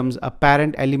div becomes a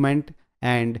parent element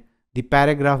and the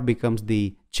paragraph becomes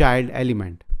the child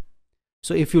element.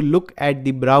 So if you look at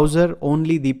the browser,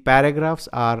 only the paragraphs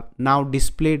are now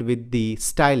displayed with the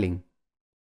styling.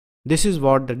 This is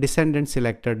what the descendant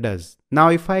selector does. Now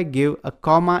if I give a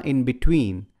comma in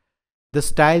between, the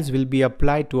styles will be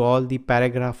applied to all the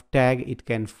paragraph tag it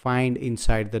can find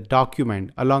inside the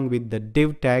document along with the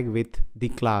div tag with the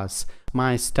class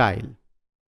myStyle.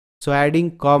 So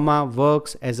adding comma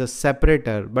works as a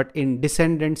separator, but in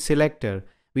descendant selector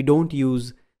we don't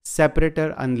use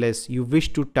separator unless you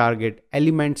wish to target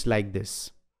elements like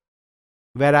this,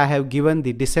 where I have given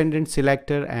the descendant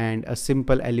selector and a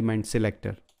simple element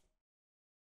selector.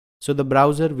 So the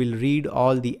browser will read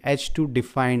all the h2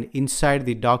 defined inside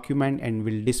the document and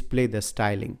will display the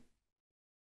styling.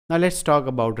 Now let's talk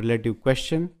about relative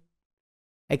question.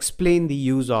 Explain the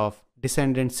use of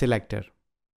descendant selector.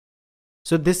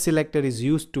 So this selector is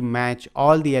used to match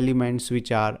all the elements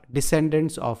which are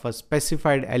descendants of a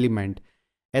specified element,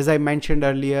 as I mentioned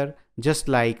earlier, just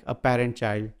like a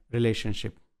parent-child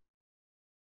relationship.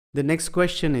 The next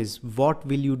question is, what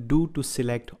will you do to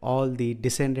select all the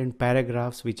descendant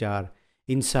paragraphs which are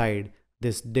inside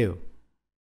this div?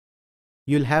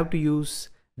 You'll have to use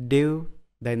div,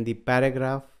 then the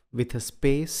paragraph with a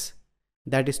space,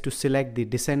 that is to select the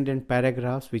descendant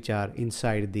paragraphs which are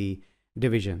inside the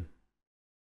division.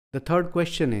 The third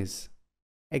question is,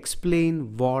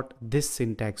 explain what this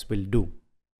syntax will do.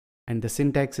 And the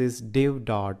syntax is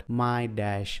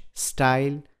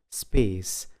div.my-style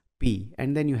space p,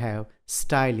 and then you have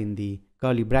style in the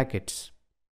curly brackets.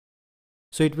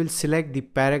 So it will select the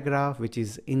paragraph which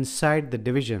is inside the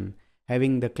division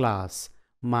having the class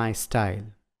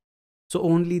myStyle. So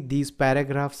only these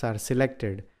paragraphs are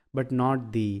selected, but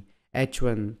not the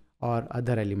h1 or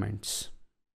other elements.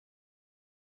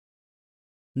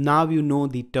 Now you know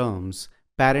the terms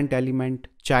parent element,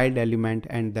 child element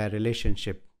and their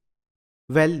relationship.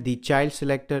 Well, the child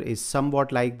selector is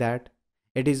somewhat like that.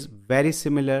 It is very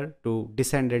similar to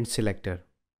descendant selector.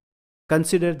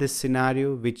 Consider this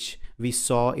scenario which we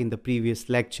saw in the previous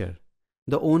lecture.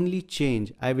 The only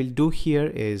change I will do here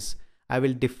is I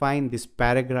will define this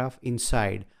paragraph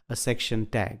inside a section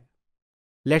tag.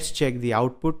 Let's check the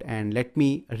output and let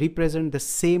me represent the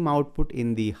same output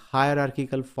in the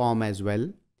hierarchical form as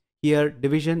well. Here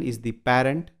division is the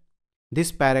parent.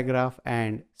 This paragraph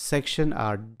and section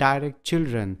are direct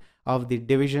children of the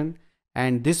division,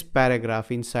 and this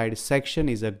paragraph inside section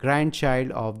is a grandchild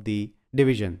of the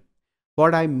division.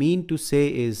 What I mean to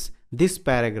say is this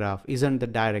paragraph isn't the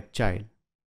direct child.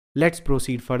 Let's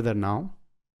proceed further now.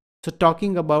 So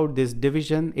talking about this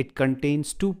division, it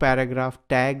contains two paragraph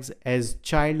tags as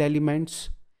child elements,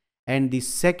 and the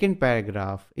second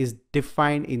paragraph is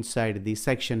defined inside the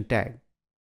section tag.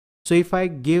 So if I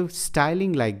give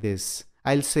styling like this,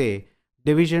 I'll say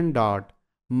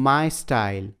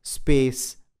division.myStyle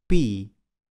space p.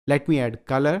 Let me add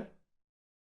color,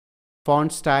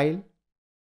 font style,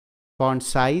 font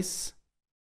size,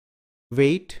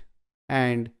 weight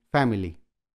and family.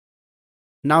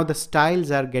 Now the styles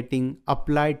are getting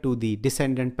applied to the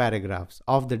descendant paragraphs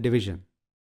of the division.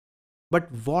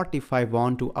 But what if I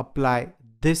want to apply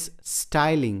this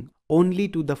styling only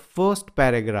to the first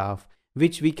paragraph,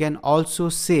 which we can also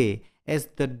say as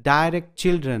the direct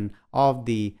children of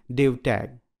the div tag?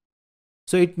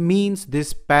 So it means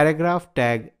this paragraph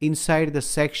tag inside the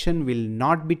section will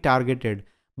not be targeted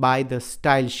by the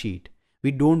style sheet.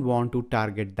 We don't want to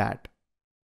target that.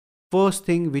 First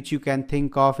thing which you can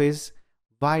think of is,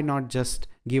 why not just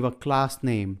give a class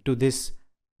name to this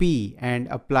p and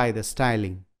apply the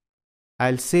styling?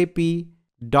 I'll say p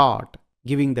dot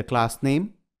giving the class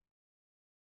name,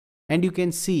 and you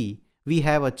can see we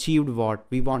have achieved what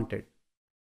we wanted.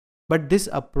 But this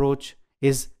approach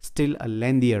is still a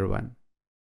lengthier one.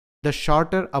 The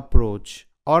shorter approach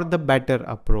or the better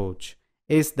approach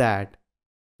is that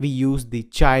we use the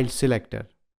child selector.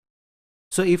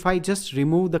 So if I just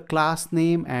remove the class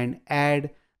name and add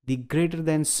the greater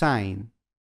than sign,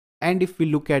 and if we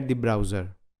look at the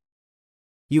browser,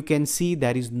 you can see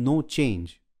there is no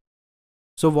change.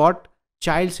 So what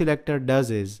child selector does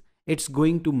is, it's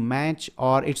going to match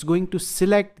or it's going to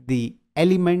select the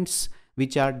elements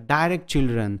which are direct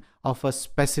children of a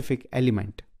specific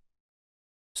element.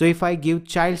 So if I give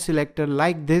child selector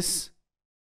like this,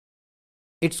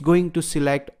 it's going to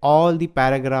select all the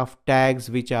paragraph tags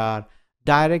which are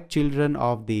direct children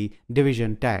of the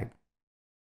division tag.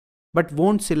 but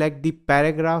won't select the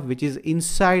paragraph which is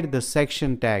inside the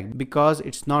section tag because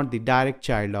it's not the direct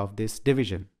child of this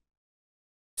division.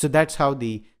 So that's how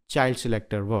the child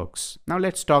selector works. Now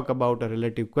let's talk about a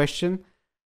relative question.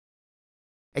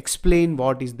 Explain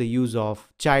what is the use of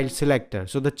child selector.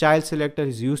 So the child selector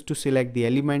is used to select the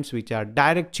elements which are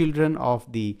direct children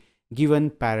of the given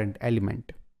parent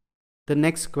element. The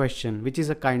next question, which is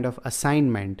a kind of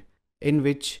assignment, in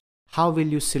which how will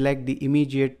you select the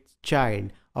immediate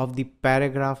child of the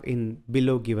paragraph in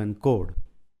below given code.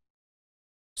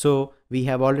 So we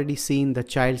have already seen the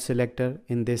child selector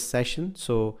in this session.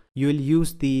 So you will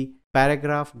use the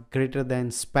paragraph greater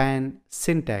than span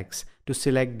syntax to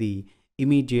select the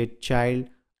immediate child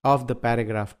of the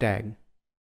paragraph tag.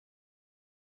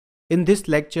 In this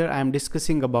lecture, I am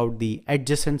discussing about the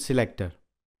adjacent selector.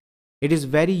 It is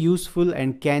very useful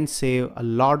and can save a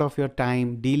lot of your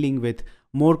time dealing with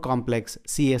more complex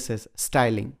CSS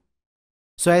styling.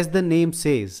 So as the name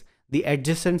says, the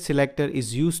adjacent selector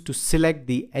is used to select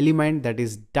the element that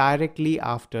is directly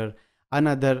after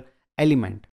another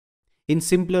element. In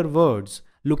simpler words,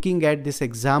 looking at this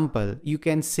example, you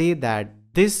can say that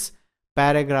this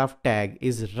paragraph tag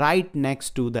is right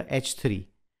next to the H3.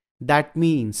 That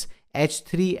means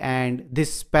H3 and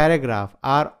this paragraph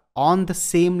are on the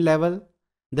same level,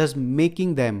 thus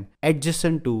making them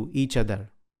adjacent to each other.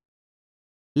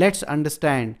 Let's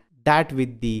understand that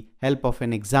with the help of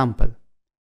an example.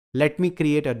 Let me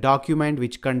create a document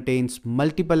which contains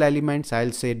multiple elements.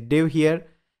 I'll say div here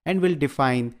and will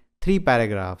define 3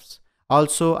 paragraphs.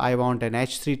 Also, I want an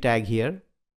H3 tag here.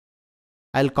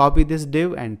 I'll copy this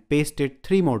div and paste it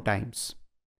 3 more times.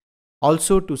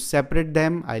 Also, to separate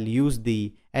them, I'll use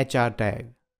the HR tag.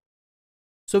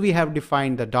 So we have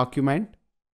defined the document.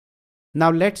 Now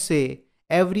let's say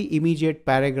every immediate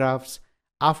paragraphs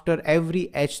after every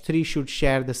H3 should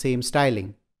share the same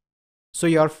styling. So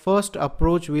your first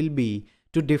approach will be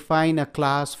to define a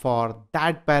class for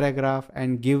that paragraph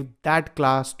and give that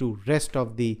class to rest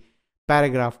of the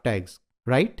paragraph tags,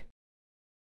 right?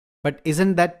 But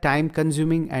isn't that time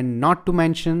consuming and not to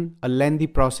mention a lengthy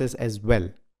process as well?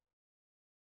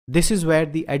 This is where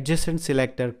the adjacent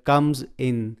selector comes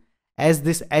in, as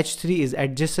this H3 is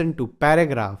adjacent to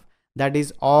paragraph, that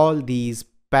is all these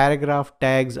paragraph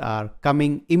tags are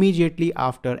coming immediately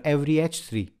after every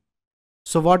H3.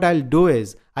 So what I'll do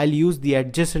is I'll use the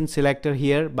adjacent selector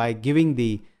here by giving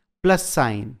the plus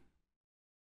sign.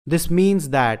 This means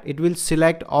that it will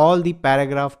select all the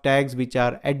paragraph tags which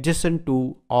are adjacent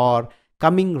to or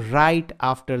coming right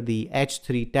after the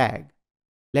H3 tag.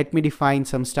 Let me define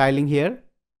some styling here.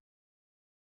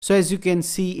 So as you can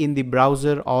see in the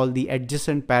browser, all the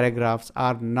adjacent paragraphs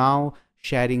are now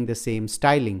sharing the same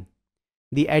styling.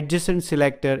 The adjacent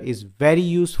selector is very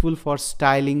useful for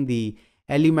styling the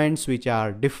elements which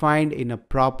are defined in a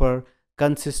proper,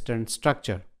 consistent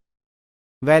structure.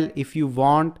 Well, if you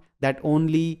want that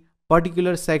only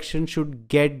particular section should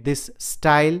get this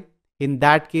style, in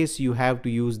that case you have to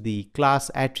use the class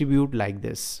attribute like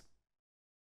this.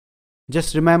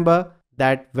 Just remember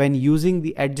that when using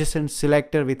the adjacent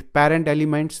selector with parent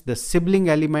elements, the sibling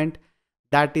element,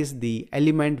 that is the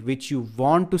element which you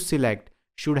want to select,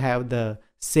 should have the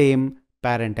same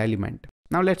parent element.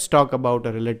 Now let's talk about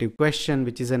a relative question,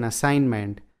 which is an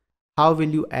assignment. How will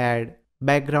you add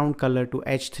background color to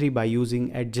H3 by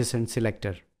using adjacent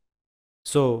selector?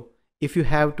 So if you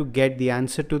have to get the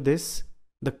answer to this,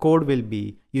 the code will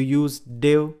be you use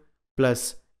div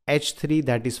plus H3,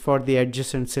 that is for the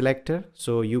adjacent selector.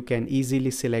 So you can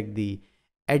easily select the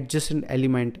adjacent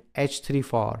element H3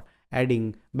 for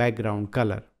adding background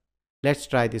color. Let's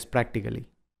try this practically.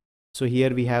 So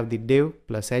here we have the div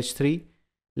plus H3.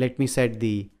 Let me set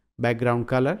the background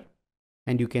color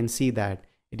and you can see that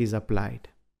it is applied.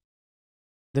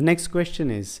 The next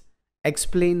question is,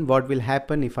 explain what will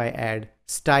happen if I add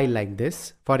style like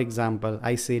this. For example,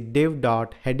 I say div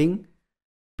dot heading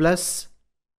plus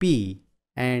P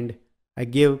and I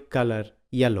give color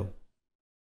yellow.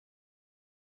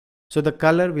 So the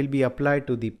color will be applied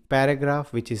to the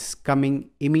paragraph which is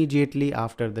coming immediately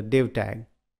after the div tag.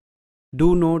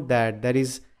 Do note that there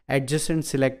is adjacent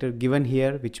selector given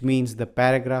here, which means the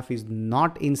paragraph is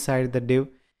not inside the div.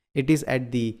 It is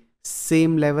at the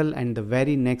same level and the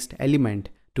very next element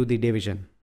to the division.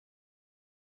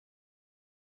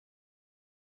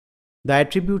 The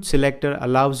attribute selector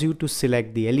allows you to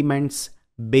select the elements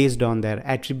based on their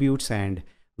attributes and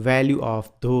value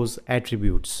of those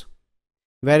attributes.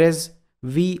 Whereas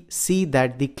we see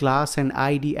that the class and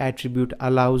ID attribute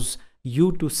allows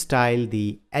you to style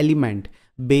the element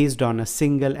based on a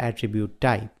single attribute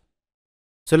type.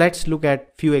 So let's look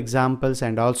at few examples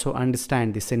and also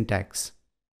understand the syntax.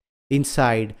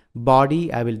 Inside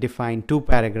body, I will define 2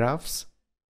 paragraphs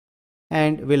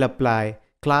and will apply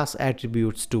class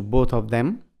attributes to both of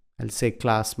them. I'll say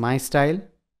class myStyle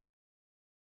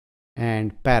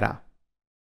and para.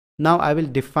 Now I will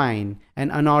define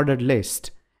an unordered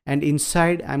list, and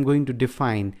inside I'm going to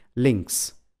define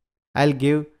links. I'll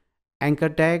give anchor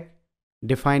tag,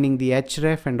 defining the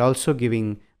href and also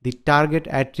giving the target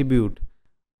attribute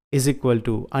is equal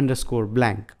to underscore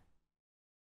blank,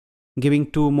 giving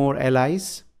 2 more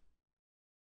LIs.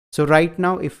 So right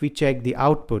now if we check the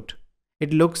output,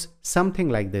 it looks something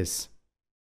like this.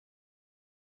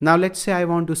 Now let's say I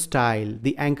want to style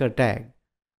the anchor tag,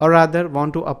 or rather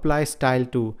want to apply style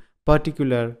to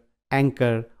particular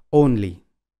anchor only.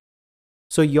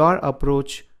 So your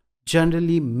approach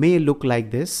generally may look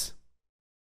like this,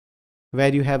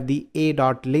 where you have the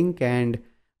a.link, and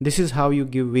this is how you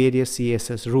give various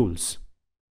CSS rules.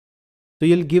 So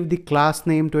you'll give the class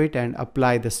name to it and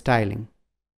apply the styling.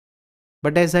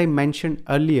 But as I mentioned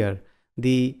earlier,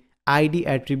 the ID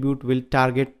attribute will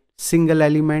target single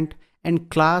element and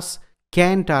class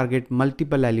can target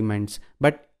multiple elements.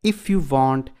 But if you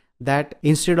want that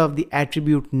instead of the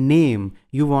attribute name,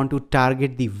 you want to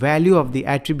target the value of the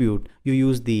attribute, you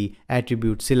use the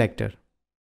attribute selector.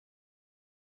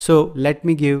 So let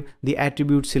me give the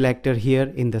attribute selector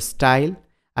here in the style.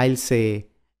 I'll say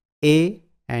A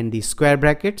and the square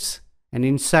brackets, and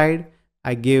inside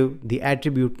I give the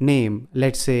attribute name,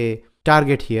 let's say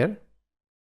target here.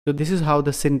 So this is how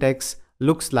the syntax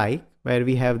looks like, where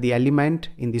we have the element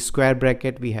in the square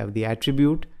bracket, we have the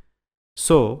attribute.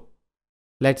 So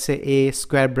let's say a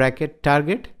square bracket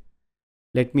target.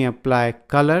 Let me apply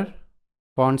color,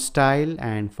 font style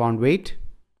and font weight.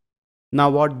 Now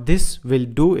what this will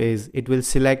do is it will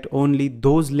select only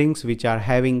those links which are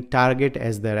having target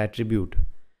as their attribute.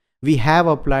 We have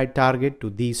applied target to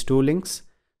these 2 links.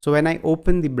 So when I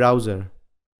open the browser,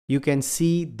 you can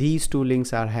see these 2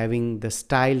 links are having the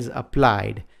styles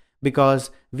applied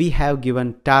because we have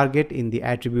given target in the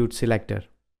attribute selector.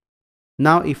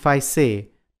 Now if I say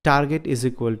target is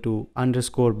equal to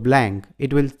underscore blank,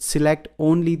 it will select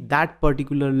only that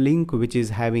particular link which is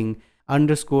having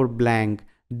underscore blank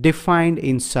defined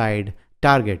inside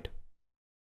target.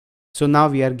 So now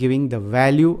we are giving the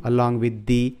value along with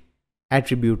the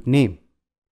attribute name.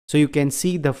 So you can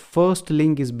see the first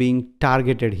link is being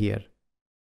targeted here.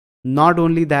 Not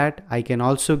only that, I can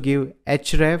also give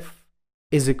href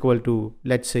is equal to,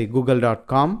 let's say,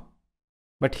 google.com,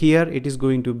 but here it is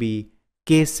going to be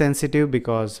case sensitive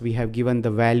because we have given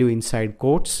the value inside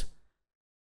quotes.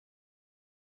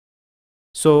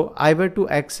 So I were to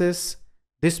access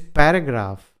this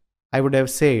paragraph, I would have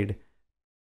said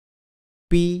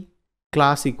p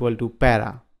class equal to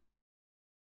para.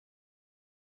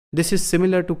 This is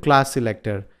similar to class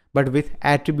selector, but with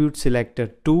attribute selector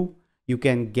 2, you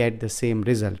can get the same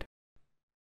result.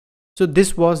 So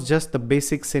this was just the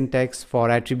basic syntax for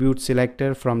attribute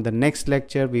selector. From the next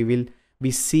lecture, we will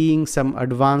be seeing some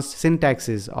advanced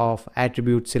syntaxes of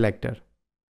attribute selector.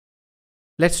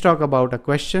 Let's talk about a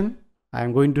question. I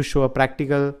am going to show a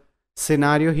practical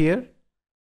scenario here.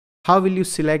 How will you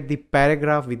select the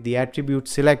paragraph with the attribute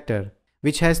selector,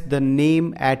 which has the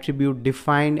name attribute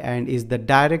defined and is the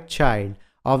direct child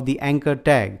of the anchor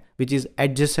tag, which is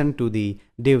adjacent to the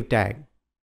div tag?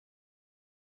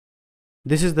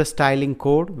 This is the styling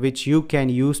code which you can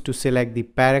use to select the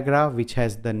paragraph which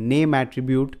has the name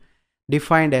attribute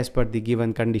defined as per the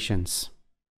given conditions.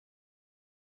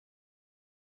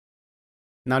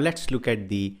 Now let's look at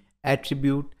the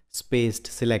attribute spaced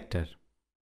selector.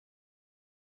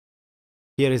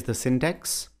 Here is the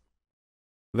syntax.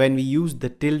 When we use the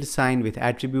tilde sign with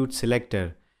attribute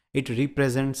selector, it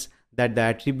represents that the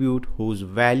attribute whose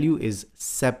value is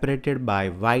separated by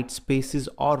white spaces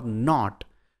or not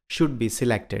should be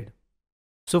selected.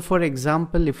 So for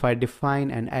example, if I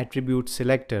define an attribute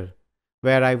selector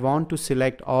where I want to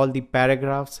select all the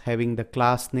paragraphs having the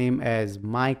class name as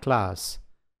my class,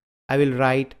 I will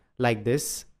write like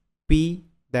this: p,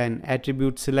 then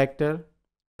attribute selector,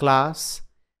 class,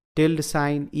 tilde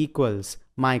sign equals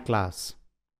my class.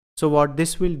 So what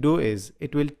this will do is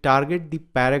it will target the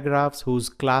paragraphs whose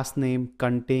class name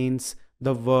contains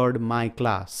the word my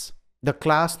class. The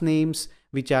class names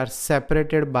which are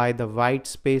separated by the white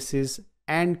spaces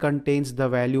and contains the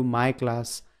value my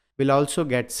class will also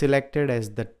get selected,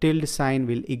 as the tilde sign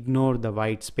will ignore the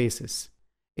white spaces.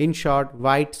 In short,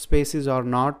 white spaces or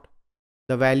not,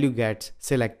 the value gets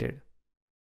selected.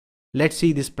 Let's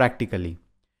see this practically.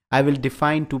 I will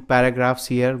define 2 paragraphs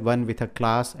here, one with a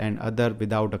class and other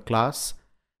without a class,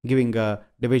 giving a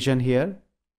division here,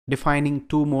 defining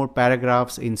 2 more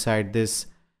paragraphs inside this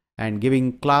and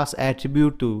giving class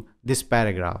attribute to this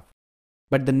paragraph,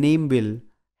 but the name will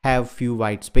have few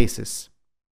white spaces.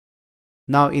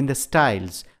 Now in the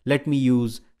styles, let me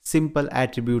use simple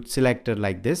attribute selector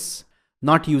like this,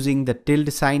 not using the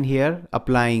tilde sign here,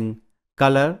 applying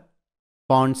color,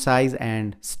 font size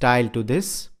and style to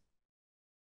this.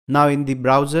 Now in the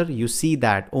browser, you see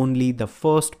that only the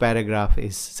first paragraph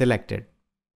is selected.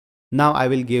 Now I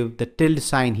will give the tilde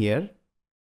sign here.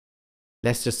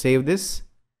 Let's just save this.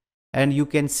 And you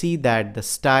can see that the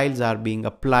styles are being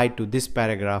applied to this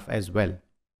paragraph as well.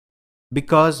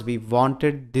 Because we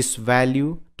wanted this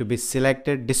value to be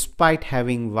selected despite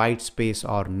having white space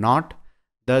or not,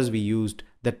 thus we used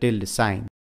the tilde sign.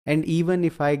 And even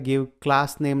if I give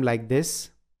class name like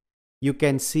this, you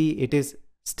can see it is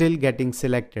still getting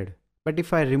selected. But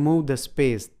if I remove the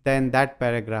space, then that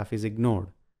paragraph is ignored,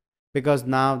 because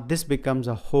now this becomes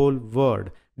a whole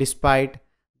word despite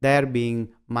there being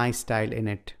my style in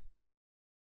it.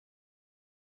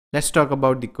 Let's talk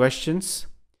about the questions.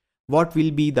 What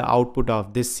will be the output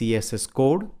of this CSS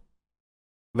code,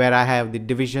 where I have the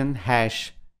division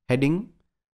hash heading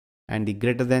and the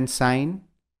greater than sign,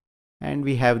 and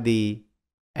we have the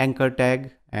anchor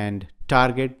tag and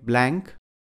target blank,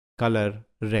 color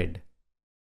red.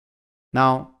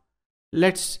 Now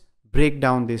let's break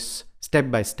down this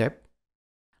step by step.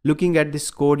 Looking at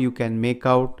this code, you can make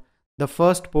out the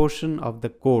first portion of the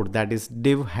code, that is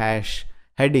div hash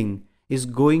heading, is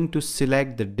going to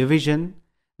select the division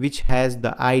which has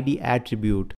the ID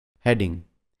attribute heading,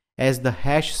 as the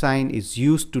hash sign is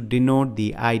used to denote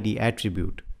the ID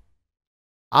attribute.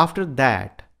 After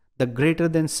that, the greater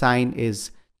than sign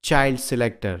is child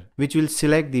selector, which will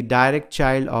select the direct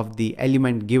child of the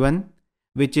element given,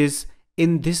 which is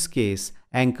in this case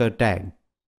anchor tag.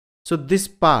 So this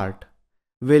part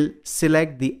will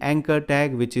select the anchor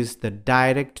tag, which is the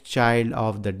direct child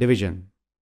of the division.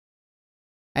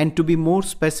 And to be more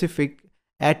specific,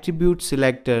 attribute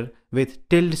selector with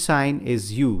tilde sign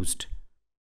is used.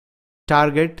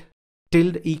 Target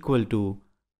tilde equal to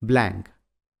blank.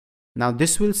 Now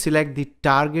this will select the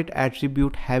target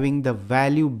attribute having the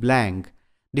value blank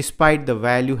despite the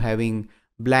value having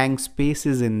blank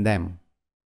spaces in them.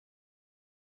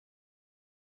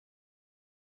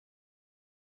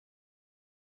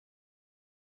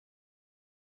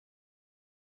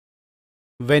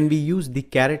 When we use the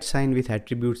caret sign with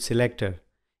attribute selector,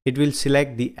 it will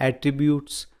select the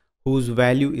attributes whose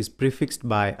value is prefixed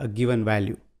by a given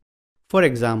value. For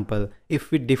example,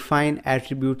 if we define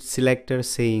attribute selector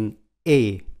saying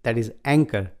A, that is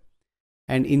anchor,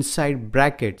 and inside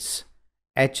brackets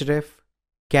href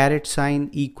caret sign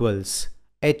equals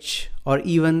h, or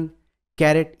even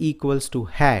caret equals to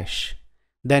hash,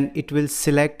 then it will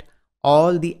select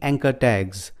all the anchor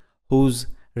tags whose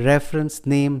reference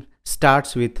name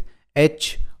starts with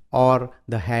h or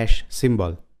the hash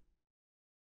symbol.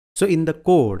 So in the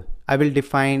code, I will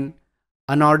define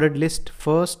unordered list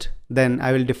first, then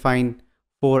I will define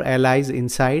 4 allies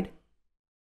inside.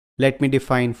 Let me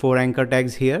define 4 anchor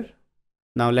tags here.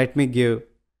 Now let me give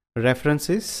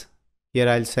references. Here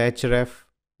I'll say href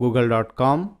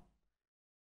google.com.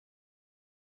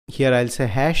 Here I'll say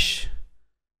hash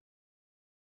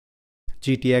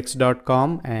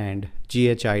gtx.com and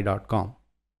ghi.com.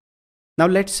 Now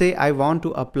let's say I want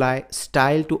to apply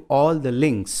style to all the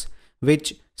links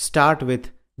which start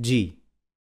with G.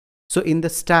 So in the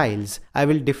styles, I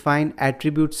will define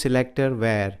attribute selector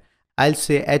where I'll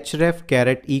say href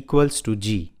caret equals to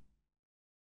G.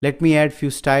 Let me add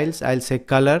few styles. I'll say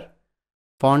color,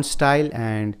 font style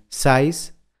and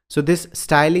size. So this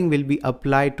styling will be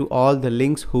applied to all the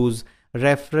links whose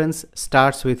reference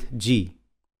starts with G.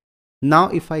 Now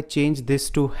if I change this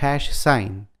to hash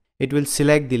sign, it will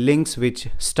select the links which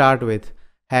start with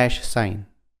hash sign.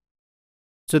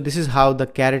 So this is how the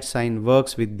caret sign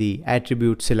works with the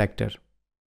attribute selector.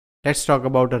 Let's talk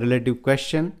about a relative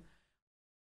question.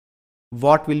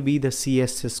 What will be the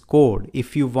CSS code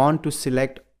if you want to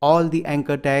select all the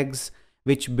anchor tags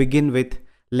which begin with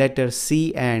letter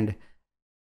C and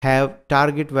have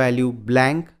target value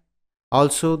blank?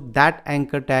 Also, that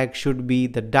anchor tag should be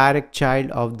the direct child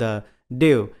of the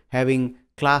div having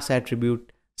class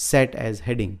attribute set as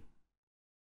heading.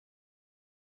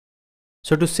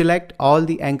 So to select all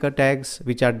the anchor tags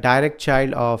which are direct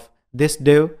child of this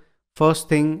div, first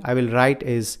thing I will write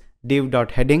is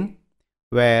div.heading,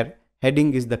 where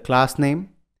heading is the class name.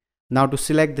 Now to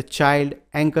select the child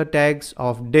anchor tags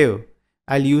of div,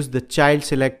 I'll use the child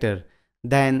selector,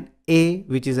 then A,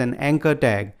 which is an anchor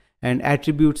tag, and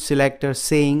attribute selector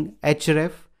saying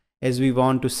href, as we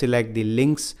want to select the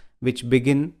links which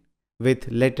begin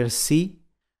with letter C.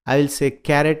 I will say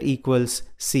caret equals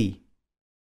C.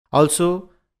 Also,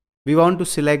 We want to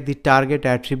select the target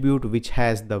attribute which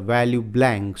has the value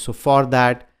blank. So for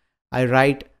that, I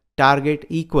write target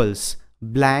equals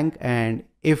blank, and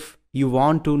if you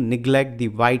want to neglect the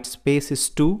white spaces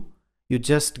too, you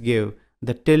just give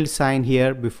the tilde sign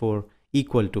here before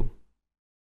equal to.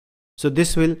 So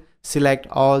this will select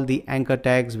all the anchor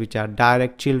tags which are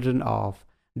direct children of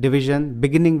division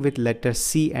beginning with letter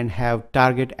C and have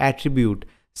target attribute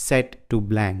set to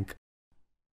blank.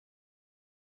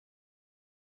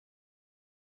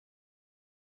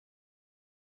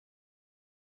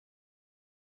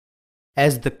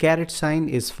 As the caret sign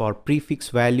is for prefix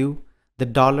value, the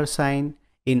dollar sign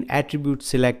in attribute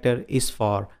selector is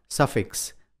for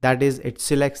suffix. That is, it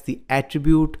selects the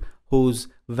attribute whose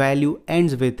value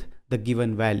ends with the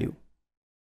given value.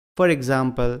 For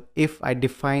example, if I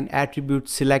define attribute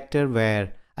selector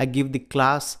where I give the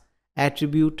class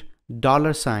attribute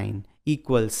dollar sign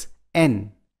equals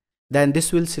n, then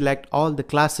this will select all the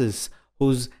classes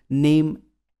whose name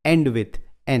end with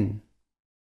n.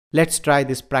 Let's try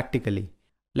this practically.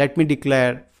 Let me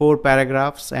declare 4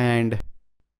 paragraphs and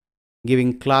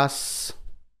giving class,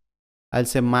 I'll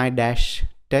say my dash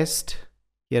test.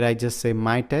 Here I just say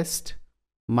my test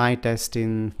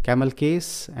in camel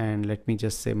case, and let me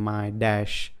just say my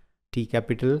dash T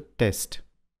capital test.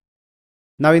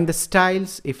 Now in the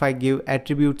styles, if I give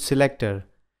attribute selector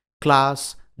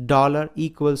class dollar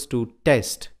equals to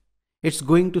test, it's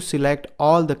going to select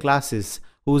all the classes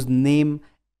whose name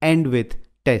end with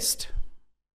test.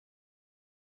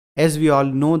 As we all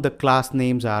know, the class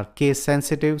names are case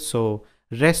sensitive, so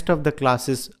rest of the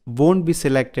classes won't be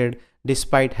selected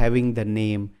despite having the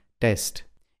name test.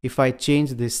 If I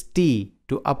change this T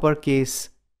to uppercase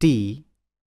T,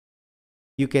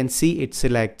 you can see it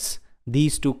selects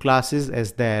these two classes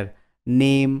as their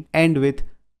name end with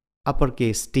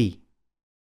uppercase T.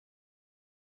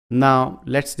 Now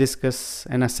let's discuss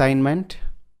an assignment.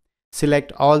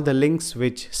 Select all the links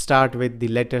which start with the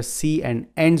letter C and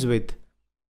ends with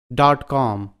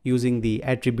 .com using the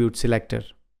attribute selector.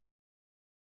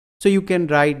 So you can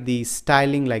write the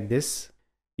styling like this.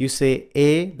 You say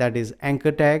A, that is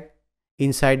anchor tag.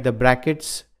 Inside the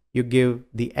brackets, you give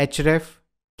the href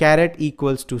caret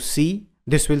equals to C.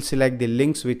 This will select the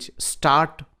links which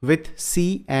start with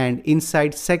C, and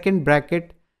inside second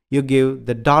bracket, you give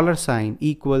the dollar sign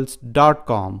equals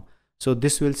 .com. So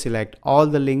this will select all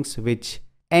the links which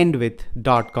end with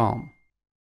 .com.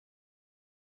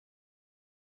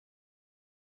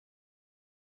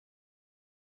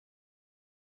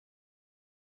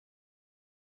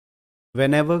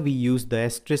 Whenever we use the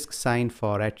asterisk sign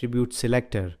for attribute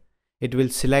selector, it will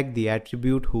select the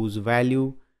attribute whose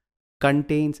value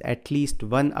contains at least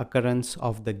one occurrence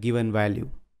of the given value.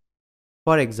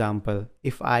 For example,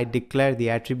 if I declare the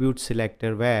attribute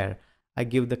selector where I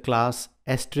give the class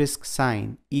asterisk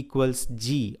sign equals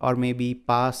G, or maybe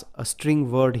pass a string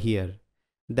word here,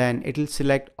 then it will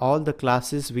select all the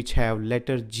classes which have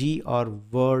letter G or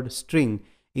word string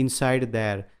inside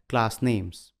their class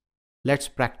names. Let's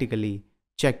practically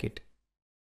check it.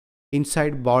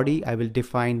 Inside body, I will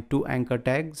define 2 anchor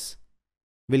tags.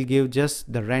 We'll give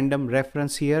just the random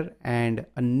reference here and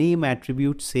a name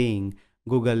attribute saying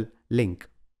Google link.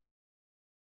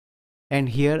 And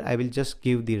here I will just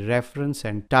give the reference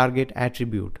and target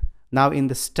attribute. Now in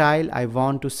the style, I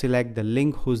want to select the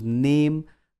link whose name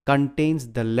contains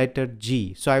the letter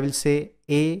G. So I will say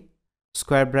A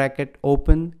square bracket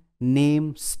open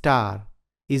name star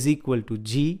is equal to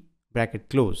G bracket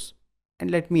close.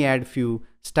 And let me add few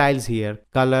styles here: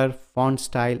 color, font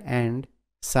style and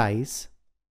size.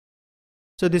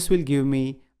 So this will give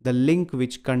me the link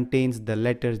which contains the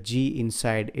letter G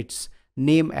inside its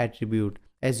name attribute,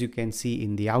 as you can see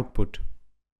in the output.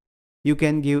 You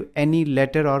can give any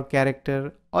letter or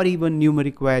character or even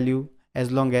numeric value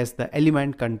as long as the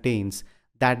element contains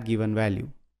that given value.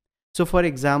 So for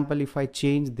example, if I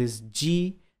change this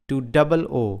G to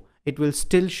O, it will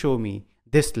still show me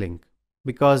this link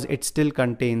because it still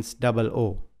contains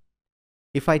O.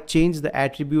 If I change the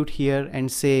attribute here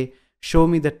and say show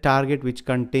me the target which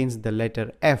contains the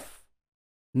letter F,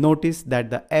 notice that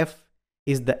the F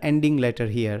is the ending letter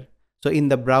here. So in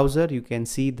the browser you can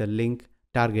see the link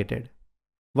targeted.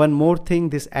 One more thing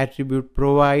this attribute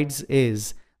provides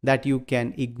is that you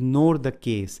can ignore the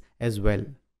case as well.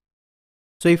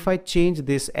 So if I change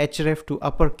this href to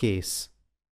uppercase,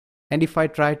 and if I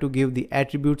try to give the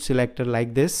attribute selector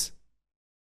like this,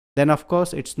 then of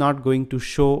course it's not going to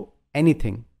show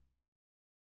anything.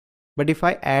 But if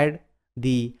I add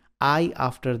the I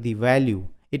after the value,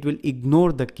 it will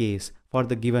ignore the case for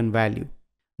the given value.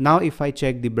 Now if I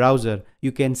check the browser,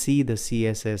 you can see the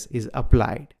CSS is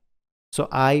applied. So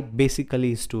I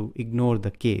basically is to ignore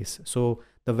the case. So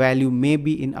the value may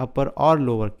be in upper or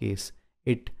lower case.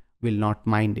 It will not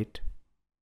mind it.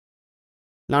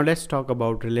 Now let's talk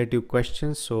about relative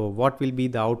questions. So what will be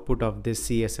the output of this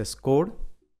CSS code?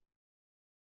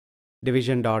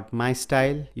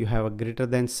 Division.myStyle, you have a greater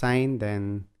than sign,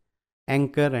 then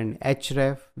anchor and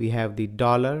href, we have the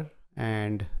dollar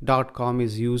and .com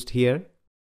is used here.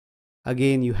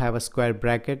 Again, you have a square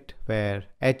bracket where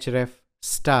href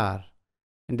star,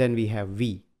 and then we have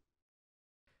v.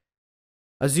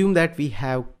 Assume that we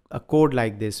have a code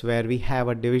like this where we have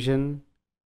a division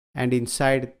and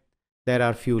inside there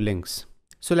are few links.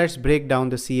 So let's break down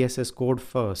the CSS code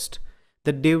first.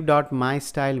 The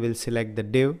div.myStyle will select the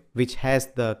div which has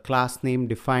the class name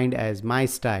defined as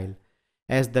myStyle,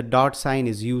 as the dot sign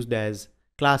is used as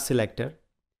class selector.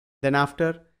 Then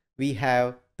after we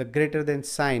have the greater than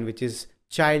sign, which is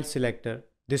child selector.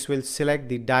 This will select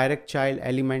the direct child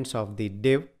elements of the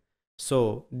div.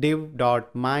 So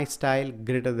div.myStyle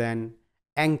greater than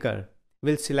anchor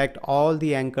will select all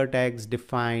the anchor tags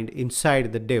defined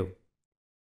inside the div.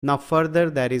 Now further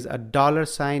there is a dollar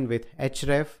sign with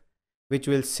href which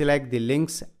will select the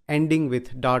links ending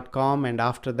with .com, and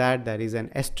after that there is an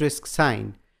asterisk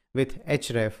sign with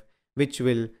href which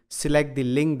will select the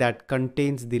link that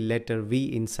contains the letter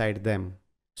V inside them.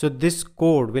 So this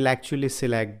code will actually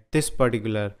select this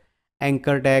particular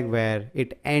anchor tag where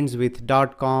it ends with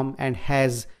 .com and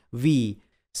has V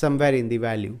somewhere in the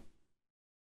value.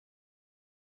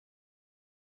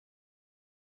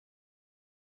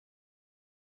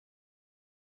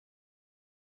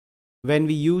 When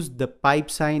we use the pipe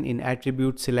sign in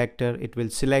attribute selector, it will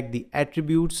select the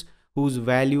attributes whose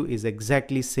value is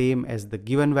exactly same as the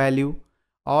given value,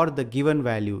 or the given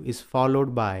value is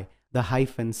followed by the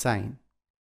hyphen sign.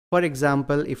 For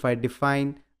example, if I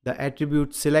define the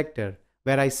attribute selector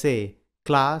where I say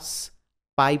class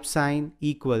pipe sign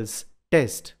equals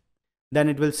test, then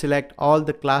it will select all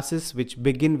the classes which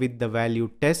begin with the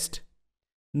value test.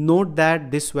 Note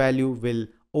that this value will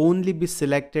only be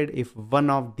selected if one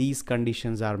of these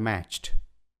conditions are matched.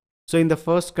 So in the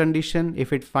first condition,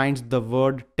 if it finds the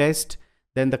word test,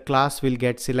 then the class will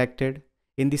get selected.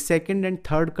 In the second and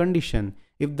third condition,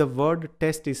 if the word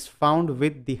test is found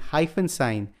with the hyphen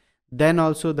sign, then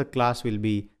also the class will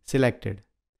be selected.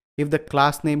 If the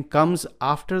class name comes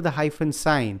after the hyphen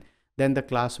sign, then the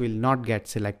class will not get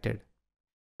selected.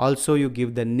 Also, you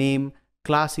give the name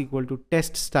class equal to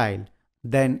test style,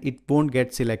 then it won't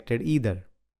get selected either.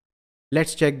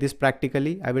 Let's check this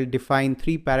practically. I will define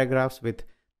 3 paragraphs with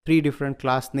 3 different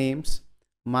class names,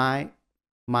 my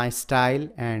style,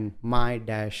 and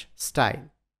my-style.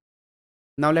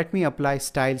 Now let me apply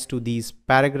styles to these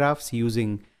paragraphs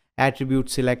using attribute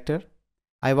selector.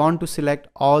 I want to select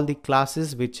all the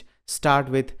classes which start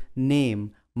with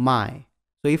name my.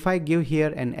 So if I give here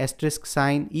an asterisk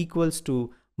sign equals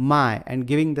to my and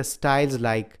giving the styles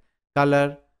like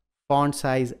color, font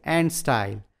size and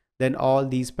style, then all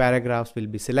these paragraphs will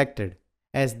be selected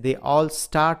as they all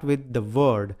start with the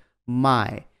word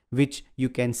my, which you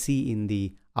can see in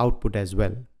the output as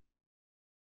well.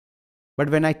 But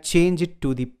when I change it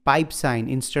to the pipe sign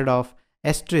instead of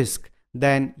asterisk,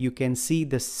 then you can see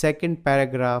the second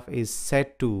paragraph is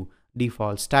set to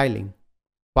default styling.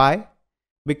 Why?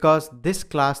 Because this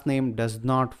class name does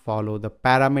not follow the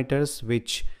parameters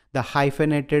which the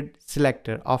hyphenated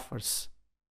selector offers.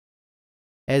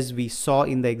 As we saw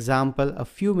in the example a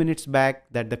few minutes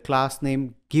back, that the class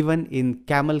name given in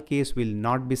camel case will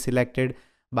not be selected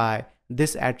by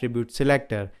this attribute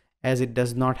selector as it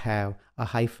does not have a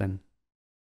hyphen.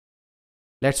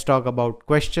 Let's talk about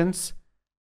questions.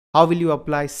 How will you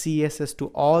apply CSS to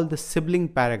all the sibling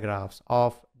paragraphs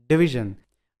of division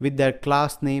with their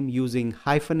class name using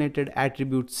hyphenated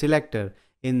attribute selector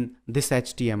in this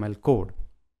HTML code?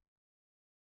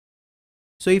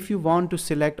 So if you want to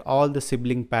select all the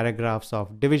sibling paragraphs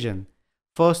of division,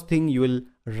 first thing you will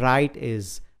write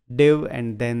is div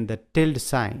and then the tilde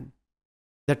sign.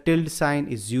 The tilde sign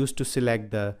is used to select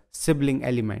the sibling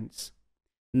elements.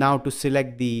 Now to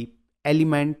select the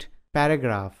element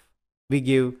paragraph, we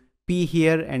give p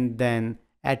here and then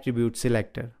attribute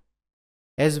selector.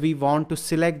 As we want to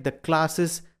select the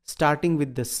classes starting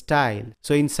with the style,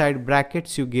 so inside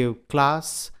brackets you give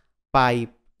class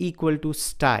pipe equal to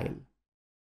style.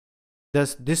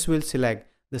 Thus, this will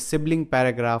select the sibling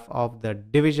paragraph of the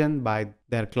division by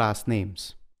their class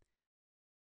names.